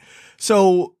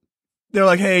 So they're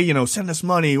like, hey, send us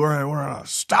money. We're gonna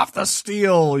stop the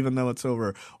steal, even though it's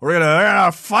over. We're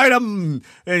gonna fight them,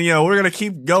 and we're gonna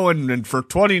keep going. And for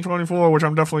 2024, which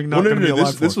I'm definitely not gonna be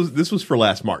alive for. This was for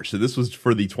last March, so this was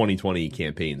for the 2020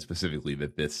 campaign specifically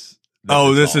that this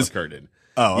occurred in.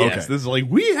 Oh, yes, okay. This is like,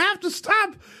 we have to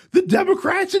stop the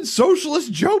Democrats and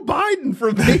socialist Joe Biden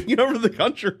from taking over the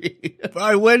country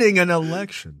by winning an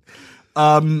election.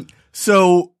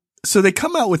 So they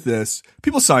come out with this.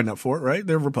 People signed up for it, right?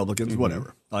 They're Republicans,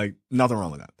 whatever. Like, nothing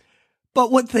wrong with that.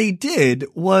 But what they did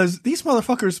was these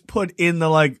motherfuckers put in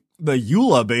the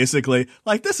EULA, basically,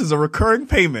 like, this is a recurring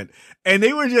payment. And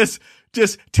they were just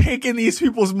taking these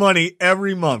people's money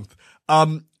every month,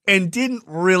 and didn't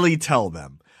really tell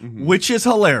them, which is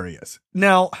hilarious.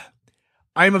 Now,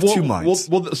 I'm of two minds.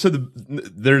 Well, so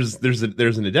there's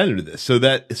an addendum to this.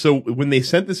 So when they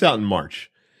sent this out in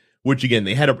March, which again,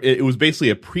 it was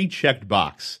basically a pre-checked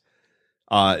box,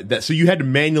 so you had to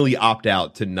manually opt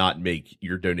out to not make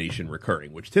your donation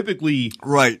recurring, which typically,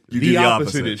 right, the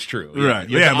opposite is true. Right.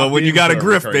 Yeah, but when you got a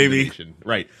grift, baby. Donation.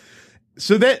 Right.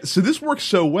 So this works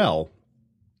so well.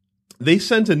 They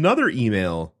sent another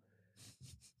email,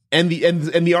 and the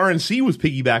RNC was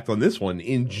piggybacked on this one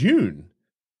in June.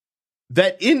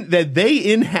 That they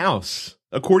in-house,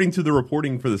 according to the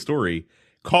reporting for the story,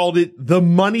 called it the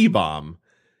money bomb,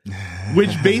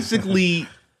 which basically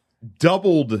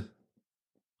doubled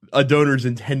a donor's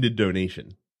intended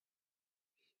donation.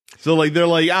 So they're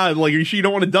like, you sure you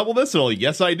don't want to double this? They're like,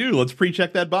 yes, I do. Let's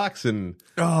pre-check that box and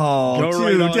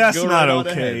that's not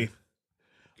okay.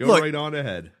 Right on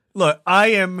ahead. Look,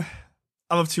 I'm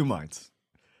of two minds.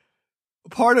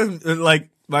 Part of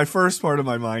my first part of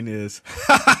my mind is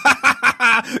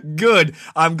good.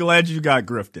 I'm glad you got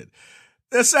grifted.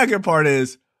 The second part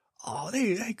is,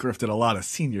 they grifted a lot of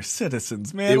senior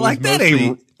citizens, man. It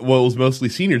was mostly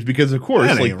seniors because, of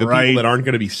course, the people that aren't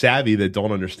going to be savvy, that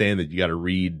don't understand that you got to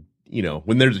read,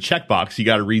 when there's a checkbox, you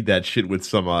got to read that shit with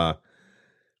some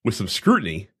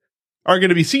scrutiny, are going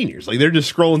to be seniors. Like, they're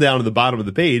just scrolling down to the bottom of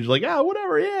the page, like,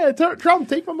 whatever, yeah, Trump,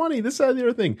 take my money, this, that, and the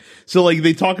other thing. So,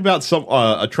 they talk about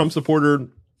a Trump supporter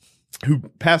who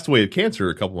passed away of cancer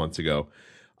a couple months ago,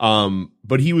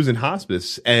 but he was in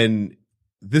hospice, and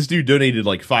this dude donated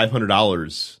like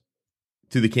 $500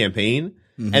 to the campaign,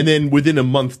 and then within a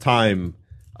month time,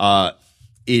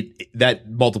 that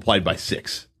multiplied by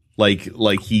 6.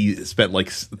 Like he spent like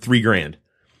 $3,000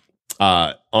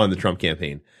 on the Trump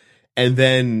campaign, and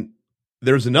then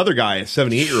there's another guy, a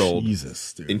 78-year-old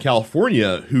in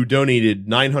California, who donated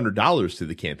 $900 to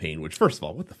the campaign. Which, first of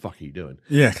all, what the fuck are you doing?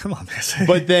 Yeah, come on, man.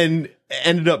 But then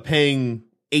ended up paying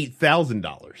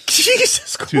 $8,000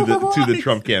 Jesus to the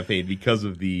Trump campaign because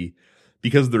of the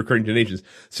recurring donations.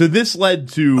 So this led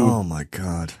to, oh my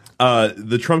God,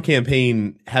 the Trump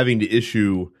campaign having to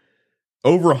issue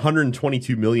over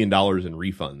 $122 million in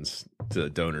refunds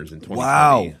to donors in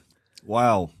 2020.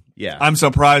 Wow. Yeah. I'm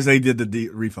surprised they did the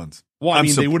refunds. Well,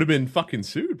 they would have been fucking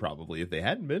sued probably if they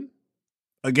hadn't been.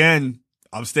 Again,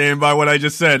 I'm standing by what I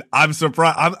just said. I'm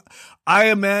surprised. I'd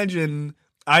imagine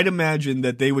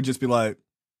that they would just be like,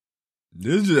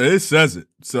 it says it.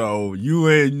 So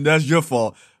that's your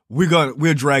fault.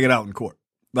 We'll drag it out in court.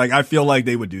 Like, I feel like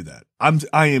they would do that.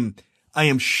 I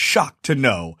am shocked to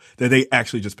know that they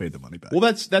actually just paid the money back. Well,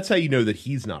 that's how you know that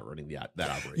he's not running that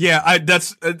operation. Yeah,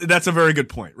 that's a very good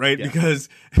point, right? Yeah. Because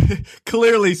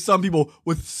clearly some people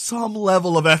with some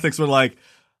level of ethics were like,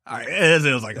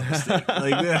 it was like a mistake.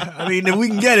 I mean, if we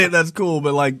can get it, that's cool,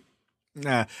 but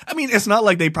nah. I mean, it's not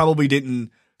like they probably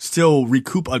didn't still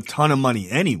recoup a ton of money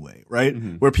anyway, right?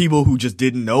 Mm-hmm. Where people who just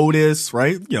didn't notice,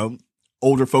 right?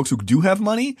 Older folks who do have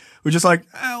money were just like,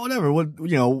 whatever, what's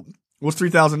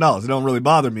 $3,000? It don't really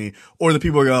bother me. Or the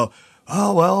people who go,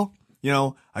 oh, well,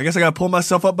 I guess I got to pull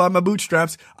myself up by my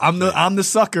bootstraps. I'm the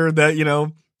sucker that,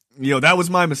 that was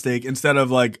my mistake, instead of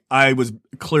like, I was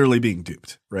clearly being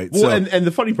duped, right? Well, so, and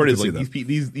the funny part is like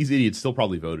these idiots still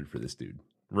probably voted for this dude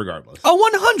regardless.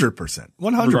 Oh, 100%.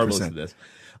 100%. Regardless of this.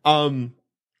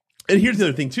 And here's the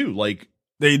other thing too, like,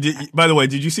 they did. By the way,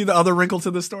 did you see the other wrinkle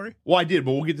to this story? Well, I did,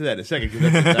 but we'll get to that in a second. 'Cause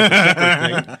that's a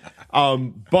separate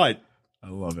thing. But I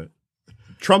love it.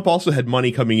 Trump also had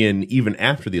money coming in even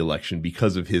after the election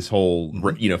because of his whole,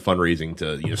 fundraising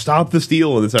to, stop the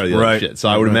steal and this and the other shit. So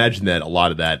I would imagine that a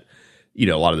lot of that, a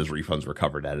lot of those refunds were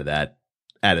covered out of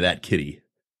that kitty,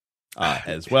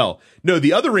 as well. No,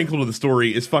 the other wrinkle to the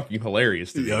story is fucking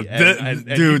hilarious to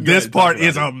me. Dude, this part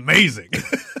is amazing.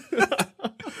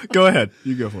 Go ahead.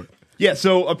 You go for it. Yeah,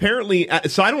 so apparently, I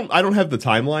don't have the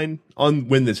timeline on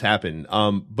when this happened.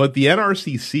 But the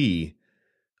NRCC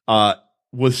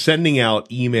was sending out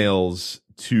emails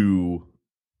to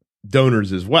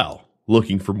donors as well,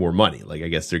 looking for more money. Like, I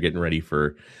guess they're getting ready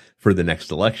for the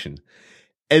next election.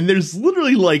 And there's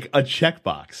literally like a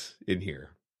checkbox in here.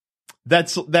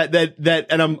 That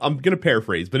and I'm going to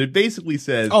paraphrase, but it basically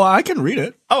says, Oh, I can read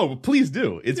it. oh, please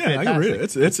do. It's fantastic. I can read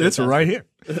it. It's right here.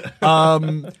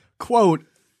 Quote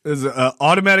is an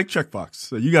automatic checkbox.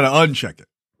 So you got to uncheck it.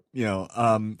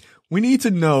 We need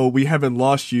to know we haven't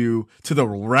lost you to the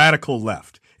radical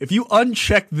left. If you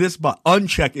uncheck this box,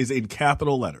 uncheck is in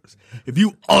capital letters. If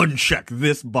you uncheck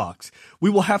this box, we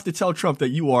will have to tell Trump that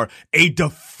you are a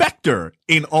defector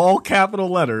in all capital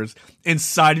letters and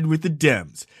sided with the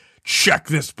Dems. Check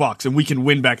this box and we can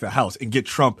win back the House and get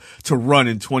Trump to run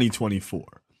in 2024.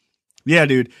 Yeah,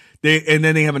 dude. And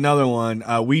then they have another one.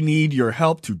 We need your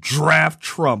help to draft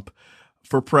Trump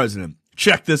for president.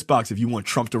 Check this box if you want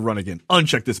Trump to run again.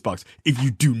 Uncheck this box if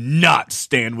you do not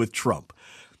stand with Trump.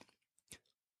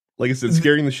 Like I said,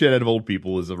 scaring the shit out of old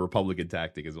people is a Republican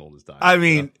tactic as old as time. I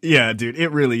mean, yeah, dude, it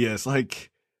really is.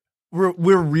 Like, we're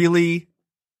really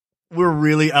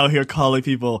out here calling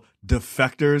people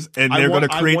defectors, and they're going to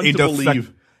create a defect.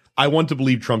 I want to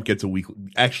believe Trump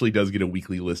actually does get a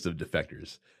weekly list of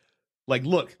defectors. Like,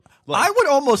 look. I would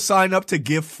almost sign up to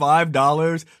give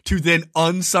 $5 to then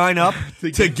unsign up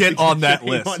to get on that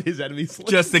list. On his enemies list.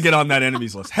 Just to get on that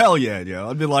enemies list. Hell yeah, yeah.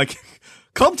 I'd be like,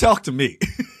 come talk to me.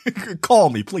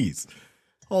 Call me, please.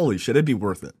 Holy shit, it'd be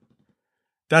worth it.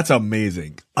 That's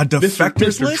amazing. A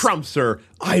defectors Mr. list? Trump, sir,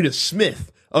 Ida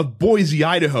Smith of Boise,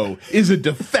 Idaho, is a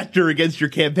defector against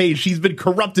your campaign. She's been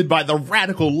corrupted by the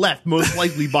radical left, most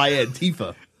likely by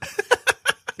Antifa.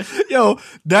 Yo,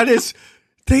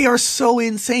 they are so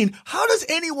insane. How does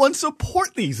anyone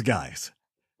support these guys?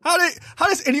 How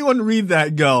does anyone read that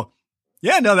and go,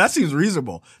 yeah, no, that seems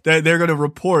reasonable. They're going to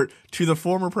report to the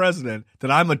former president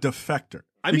that I'm a defector.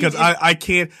 I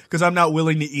can't, because I'm not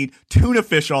willing to eat tuna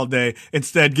fish all day.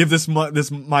 Instead, give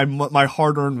my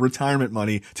hard-earned retirement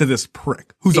money to this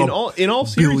prick who's in all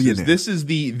seriousness. This is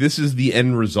the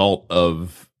end result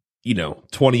of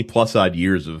 20 plus odd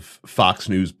years of Fox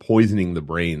News poisoning the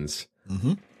brains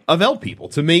of L people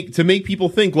to make people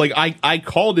think. Like I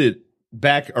called it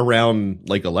back around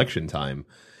like election time,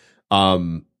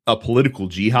 a political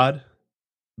jihad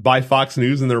by Fox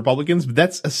News and the Republicans, but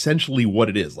that's essentially what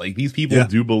it is. Like, these people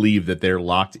do believe that they're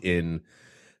locked in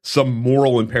some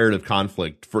moral imperative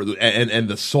conflict and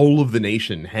the soul of the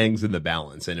nation hangs in the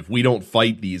balance. And if we don't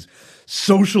fight these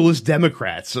socialist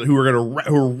Democrats who are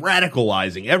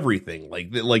radicalizing everything,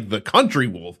 like the country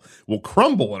will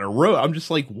crumble in a row. I'm just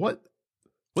like, what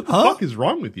the fuck is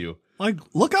wrong with you? Like,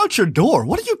 look out your door.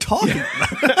 What are you talking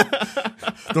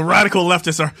about? The radical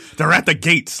leftists they're at the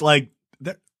gates. Like,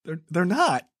 they're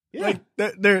not. Yeah. Like,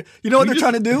 they're what they're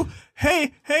trying to do?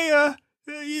 Hey,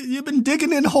 you've been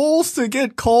digging in holes to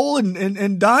get coal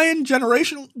and dying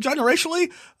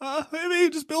generationally. Maybe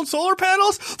just build solar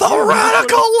panels. The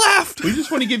radical left. We just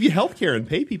want to give you health care and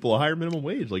pay people a higher minimum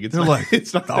wage. Like, it's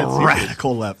not the that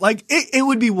radical left. Like, it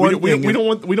would be one thing. We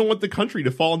don't want the country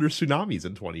to fall under tsunamis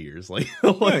in 20 years. Like,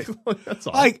 that's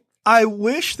all. Like, I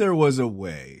wish there was a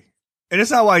way, and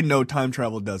it's how I know time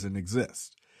travel doesn't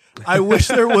exist. I wish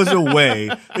there was a way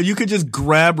that you could just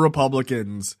grab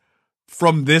Republicans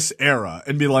from this era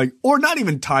and be like, or not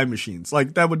even time machines.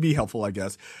 Like, that would be helpful, I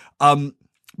guess.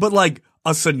 But like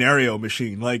a scenario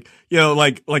machine, like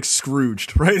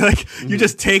Scrooged, right? Like, you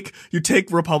just take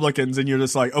Republicans and you're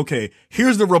just like, okay,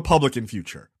 here's the Republican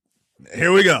future.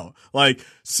 Here we go. Like,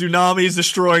 tsunamis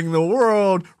destroying the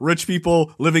world, rich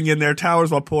people living in their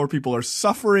towers while poor people are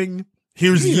suffering.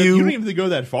 Here's you. You don't even have to go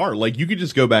that far. Like, you could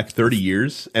just go back 30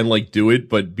 years and like do it,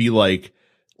 but be like,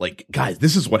 guys,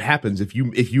 this is what happens if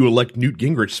you elect Newt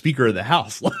Gingrich Speaker of the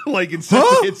House. Like, it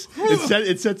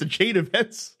sets a chain of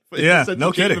events.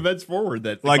 No kidding. Events forward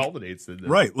that like, culminates in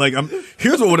right. Like,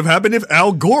 here's what would have happened if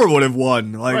Al Gore would have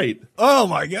won. Like, right. Oh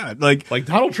my God. Like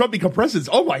Donald Trump become president.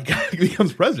 Oh my God, he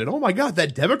becomes president. Oh my God,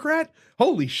 that Democrat.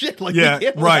 Holy shit. Like, yeah,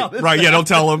 right. Yeah. Don't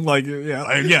tell him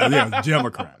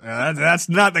Democrat. That's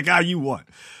not the guy you want.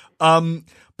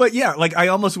 But yeah, like, I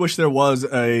almost wish there was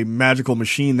a magical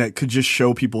machine that could just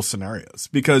show people scenarios,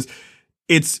 because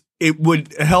it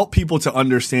would help people to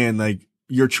understand, like,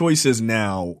 your choices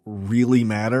now really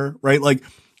matter, right? Like,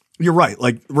 you're right.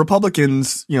 Like,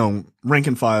 Republicans, rank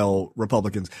and file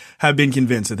Republicans have been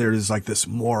convinced that there is like this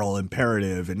moral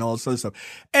imperative and all this other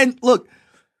stuff. And look,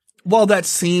 while that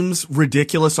seems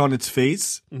ridiculous on its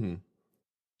face,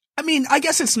 I mean, I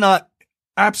guess it's not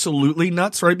absolutely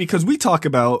nuts, right? Because we talk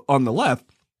about, on the left,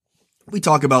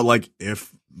 like,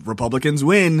 if Republicans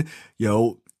win,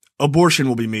 abortion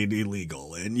will be made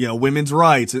illegal and, women's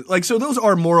rights. Like, so those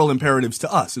are moral imperatives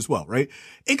to us as well, right?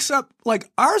 Except, like,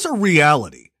 ours are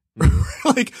reality.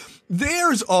 Like,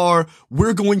 Theirs are,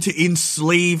 we're going to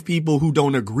enslave people who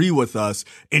don't agree with us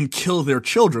and kill their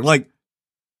children. Like,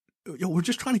 we're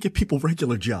just trying to get people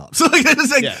regular jobs. Like,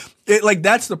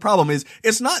 that's the problem is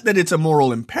it's not that it's a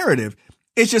moral imperative.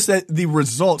 It's just that the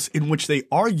results in which they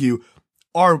argue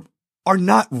are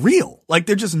not real. Like,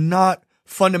 they're just not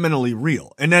fundamentally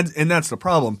real. And that's the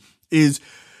problem is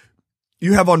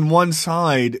you have on one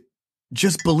side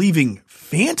just believing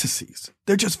fantasies.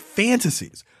 They're just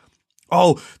fantasies.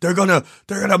 Oh, they're gonna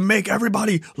make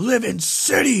everybody live in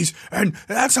cities and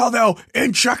that's how they'll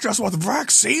inject us with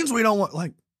vaccines we don't want.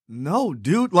 Like, no,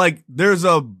 dude, like there's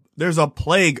a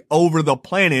plague over the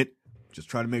planet. Just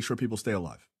try to make sure people stay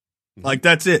alive. Like,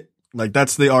 that's it. Like,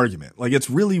 that's the argument. Like, it's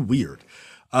really weird.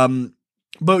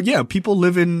 But yeah, people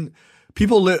live,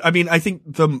 I mean, I think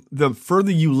the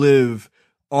further you live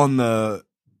on the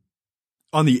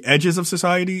edges of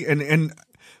society and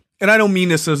I don't mean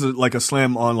this as like a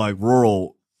slam on like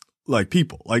rural, like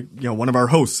people, like, you know, one of our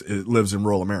hosts lives in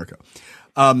rural America.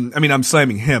 I mean, I'm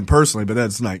slamming him personally, but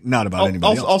that's not about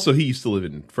anybody else. Also, he used to live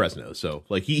in Fresno. So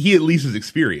like he at least is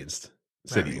experienced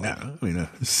city.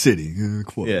 City,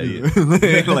 quote. Yeah.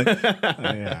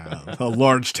 A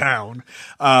large town.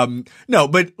 No,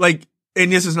 but like,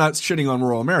 and this is not shitting on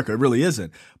rural America. It really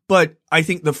isn't. But I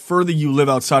think the further you live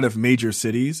outside of major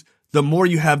cities, the more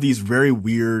you have these very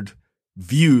weird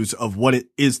views of what it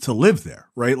is to live there,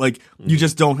 right? Like, you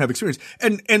just don't have experience.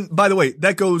 And by the way,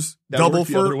 that goes double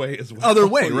for other way as well. Other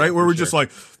way, right? Where we're just like,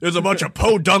 there's a bunch of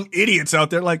podunk idiots out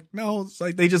there. Like, no, it's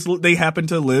like they happen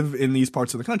to live in these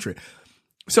parts of the country.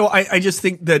 So I just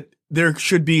think that there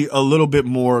should be a little bit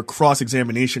more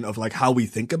cross-examination of like how we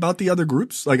think about the other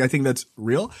groups. Like, I think that's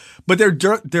real, but there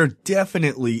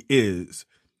definitely is,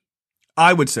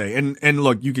 I would say, and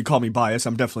look, you could call me biased.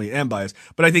 I'm definitely am biased,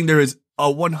 but I think there is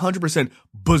a 100%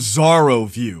 bizarro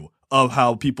view of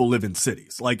how people live in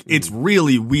cities. Like, it's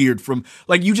really weird from,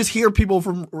 like, you just hear people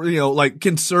from, you know, like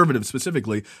conservatives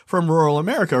specifically from rural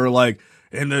America are like,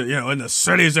 in the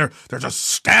cities, they're just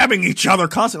stabbing each other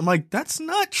constantly. I'm like, that's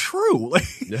not true.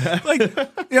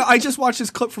 I just watched this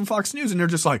clip from Fox News and they're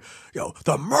just like,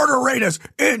 the murder rate is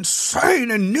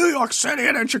insane in New York City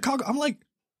and in Chicago. I'm like,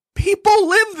 people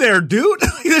live there, dude.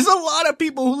 There's a lot of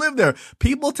people who live there.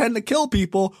 People tend to kill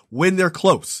people when they're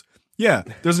close. Yeah,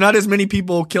 there's not as many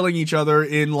people killing each other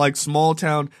in like small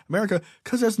town America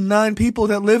because there's 9 people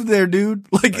that live there, dude.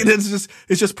 Like, right. It's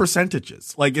just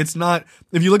percentages. Like, it's not,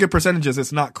 if you look at percentages,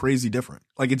 it's not crazy different.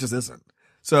 Like, it just isn't.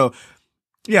 So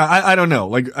yeah, I don't know.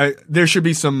 Like, there should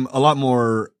be a lot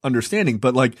more understanding,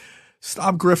 but like,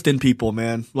 stop grifting people,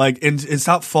 man. Like, and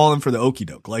stop falling for the okie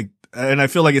doke. Like, and I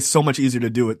feel like it's so much easier to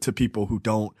do it to people who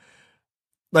don't,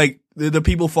 like, the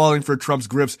people falling for Trump's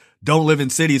grifts don't live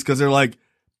in cities because they're like,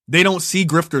 they don't see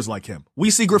grifters like him. We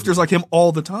see grifters like him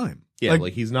all the time. Yeah,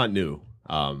 like he's not new.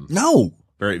 No.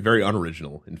 Very, very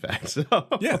unoriginal, in fact. So,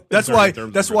 yeah, that's why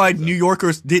New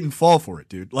Yorkers didn't fall for it,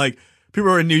 dude. Like,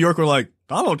 people in New York were like,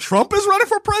 Donald Trump is running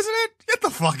for president? Get the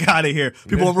fuck out of here.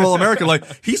 People in rural America like,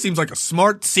 he seems like a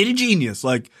smart city genius.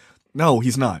 Like, no,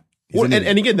 he's not. Well,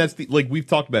 and again, that's like we've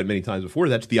talked about it many times before.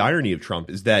 That's the irony of Trump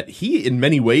is that he, in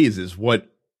many ways, is what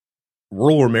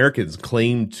rural Americans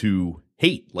claim to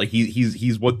hate. Like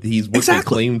he's what exactly. They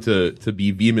claim to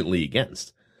be vehemently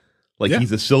against. Like,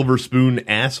 he's a silver spoon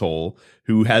asshole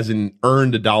who hasn't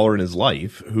earned $1 in his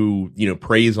life, who,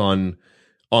 preys on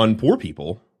poor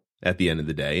people at the end of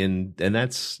the day. And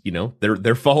that's,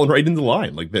 they're falling right into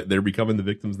line. Like, they're becoming the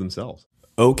victims themselves.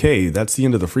 Okay, that's the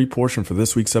end of the free portion for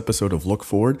this week's episode of Look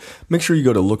Forward. Make sure you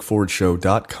go to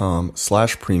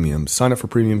lookforwardshow.com/premium. Sign up for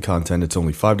premium content. It's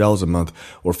only $5 a month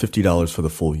or $50 for the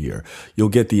full year. You'll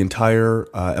get the entire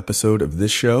episode of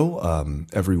this show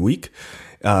every week.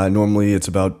 Normally it's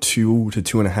about 2 to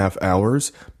 2.5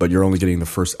 hours, but you're only getting the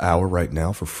first hour right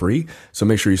now for free. So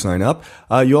make sure you sign up.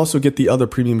 You also get the other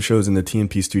premium shows in the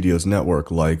TNP Studios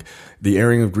network, like The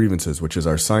Airing of Grievances, which is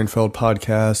our Seinfeld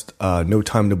podcast, No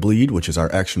Time to Bleed, which is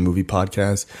our action movie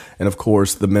podcast, and of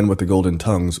course, The Men with the Golden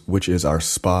Tongues, which is our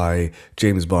spy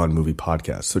James Bond movie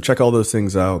podcast. So check all those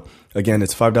things out. Again,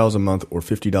 it's $5 a month or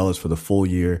 $50 for the full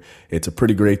year. It's a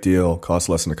pretty great deal, costs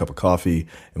less than a cup of coffee,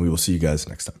 and we will see you guys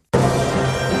next time.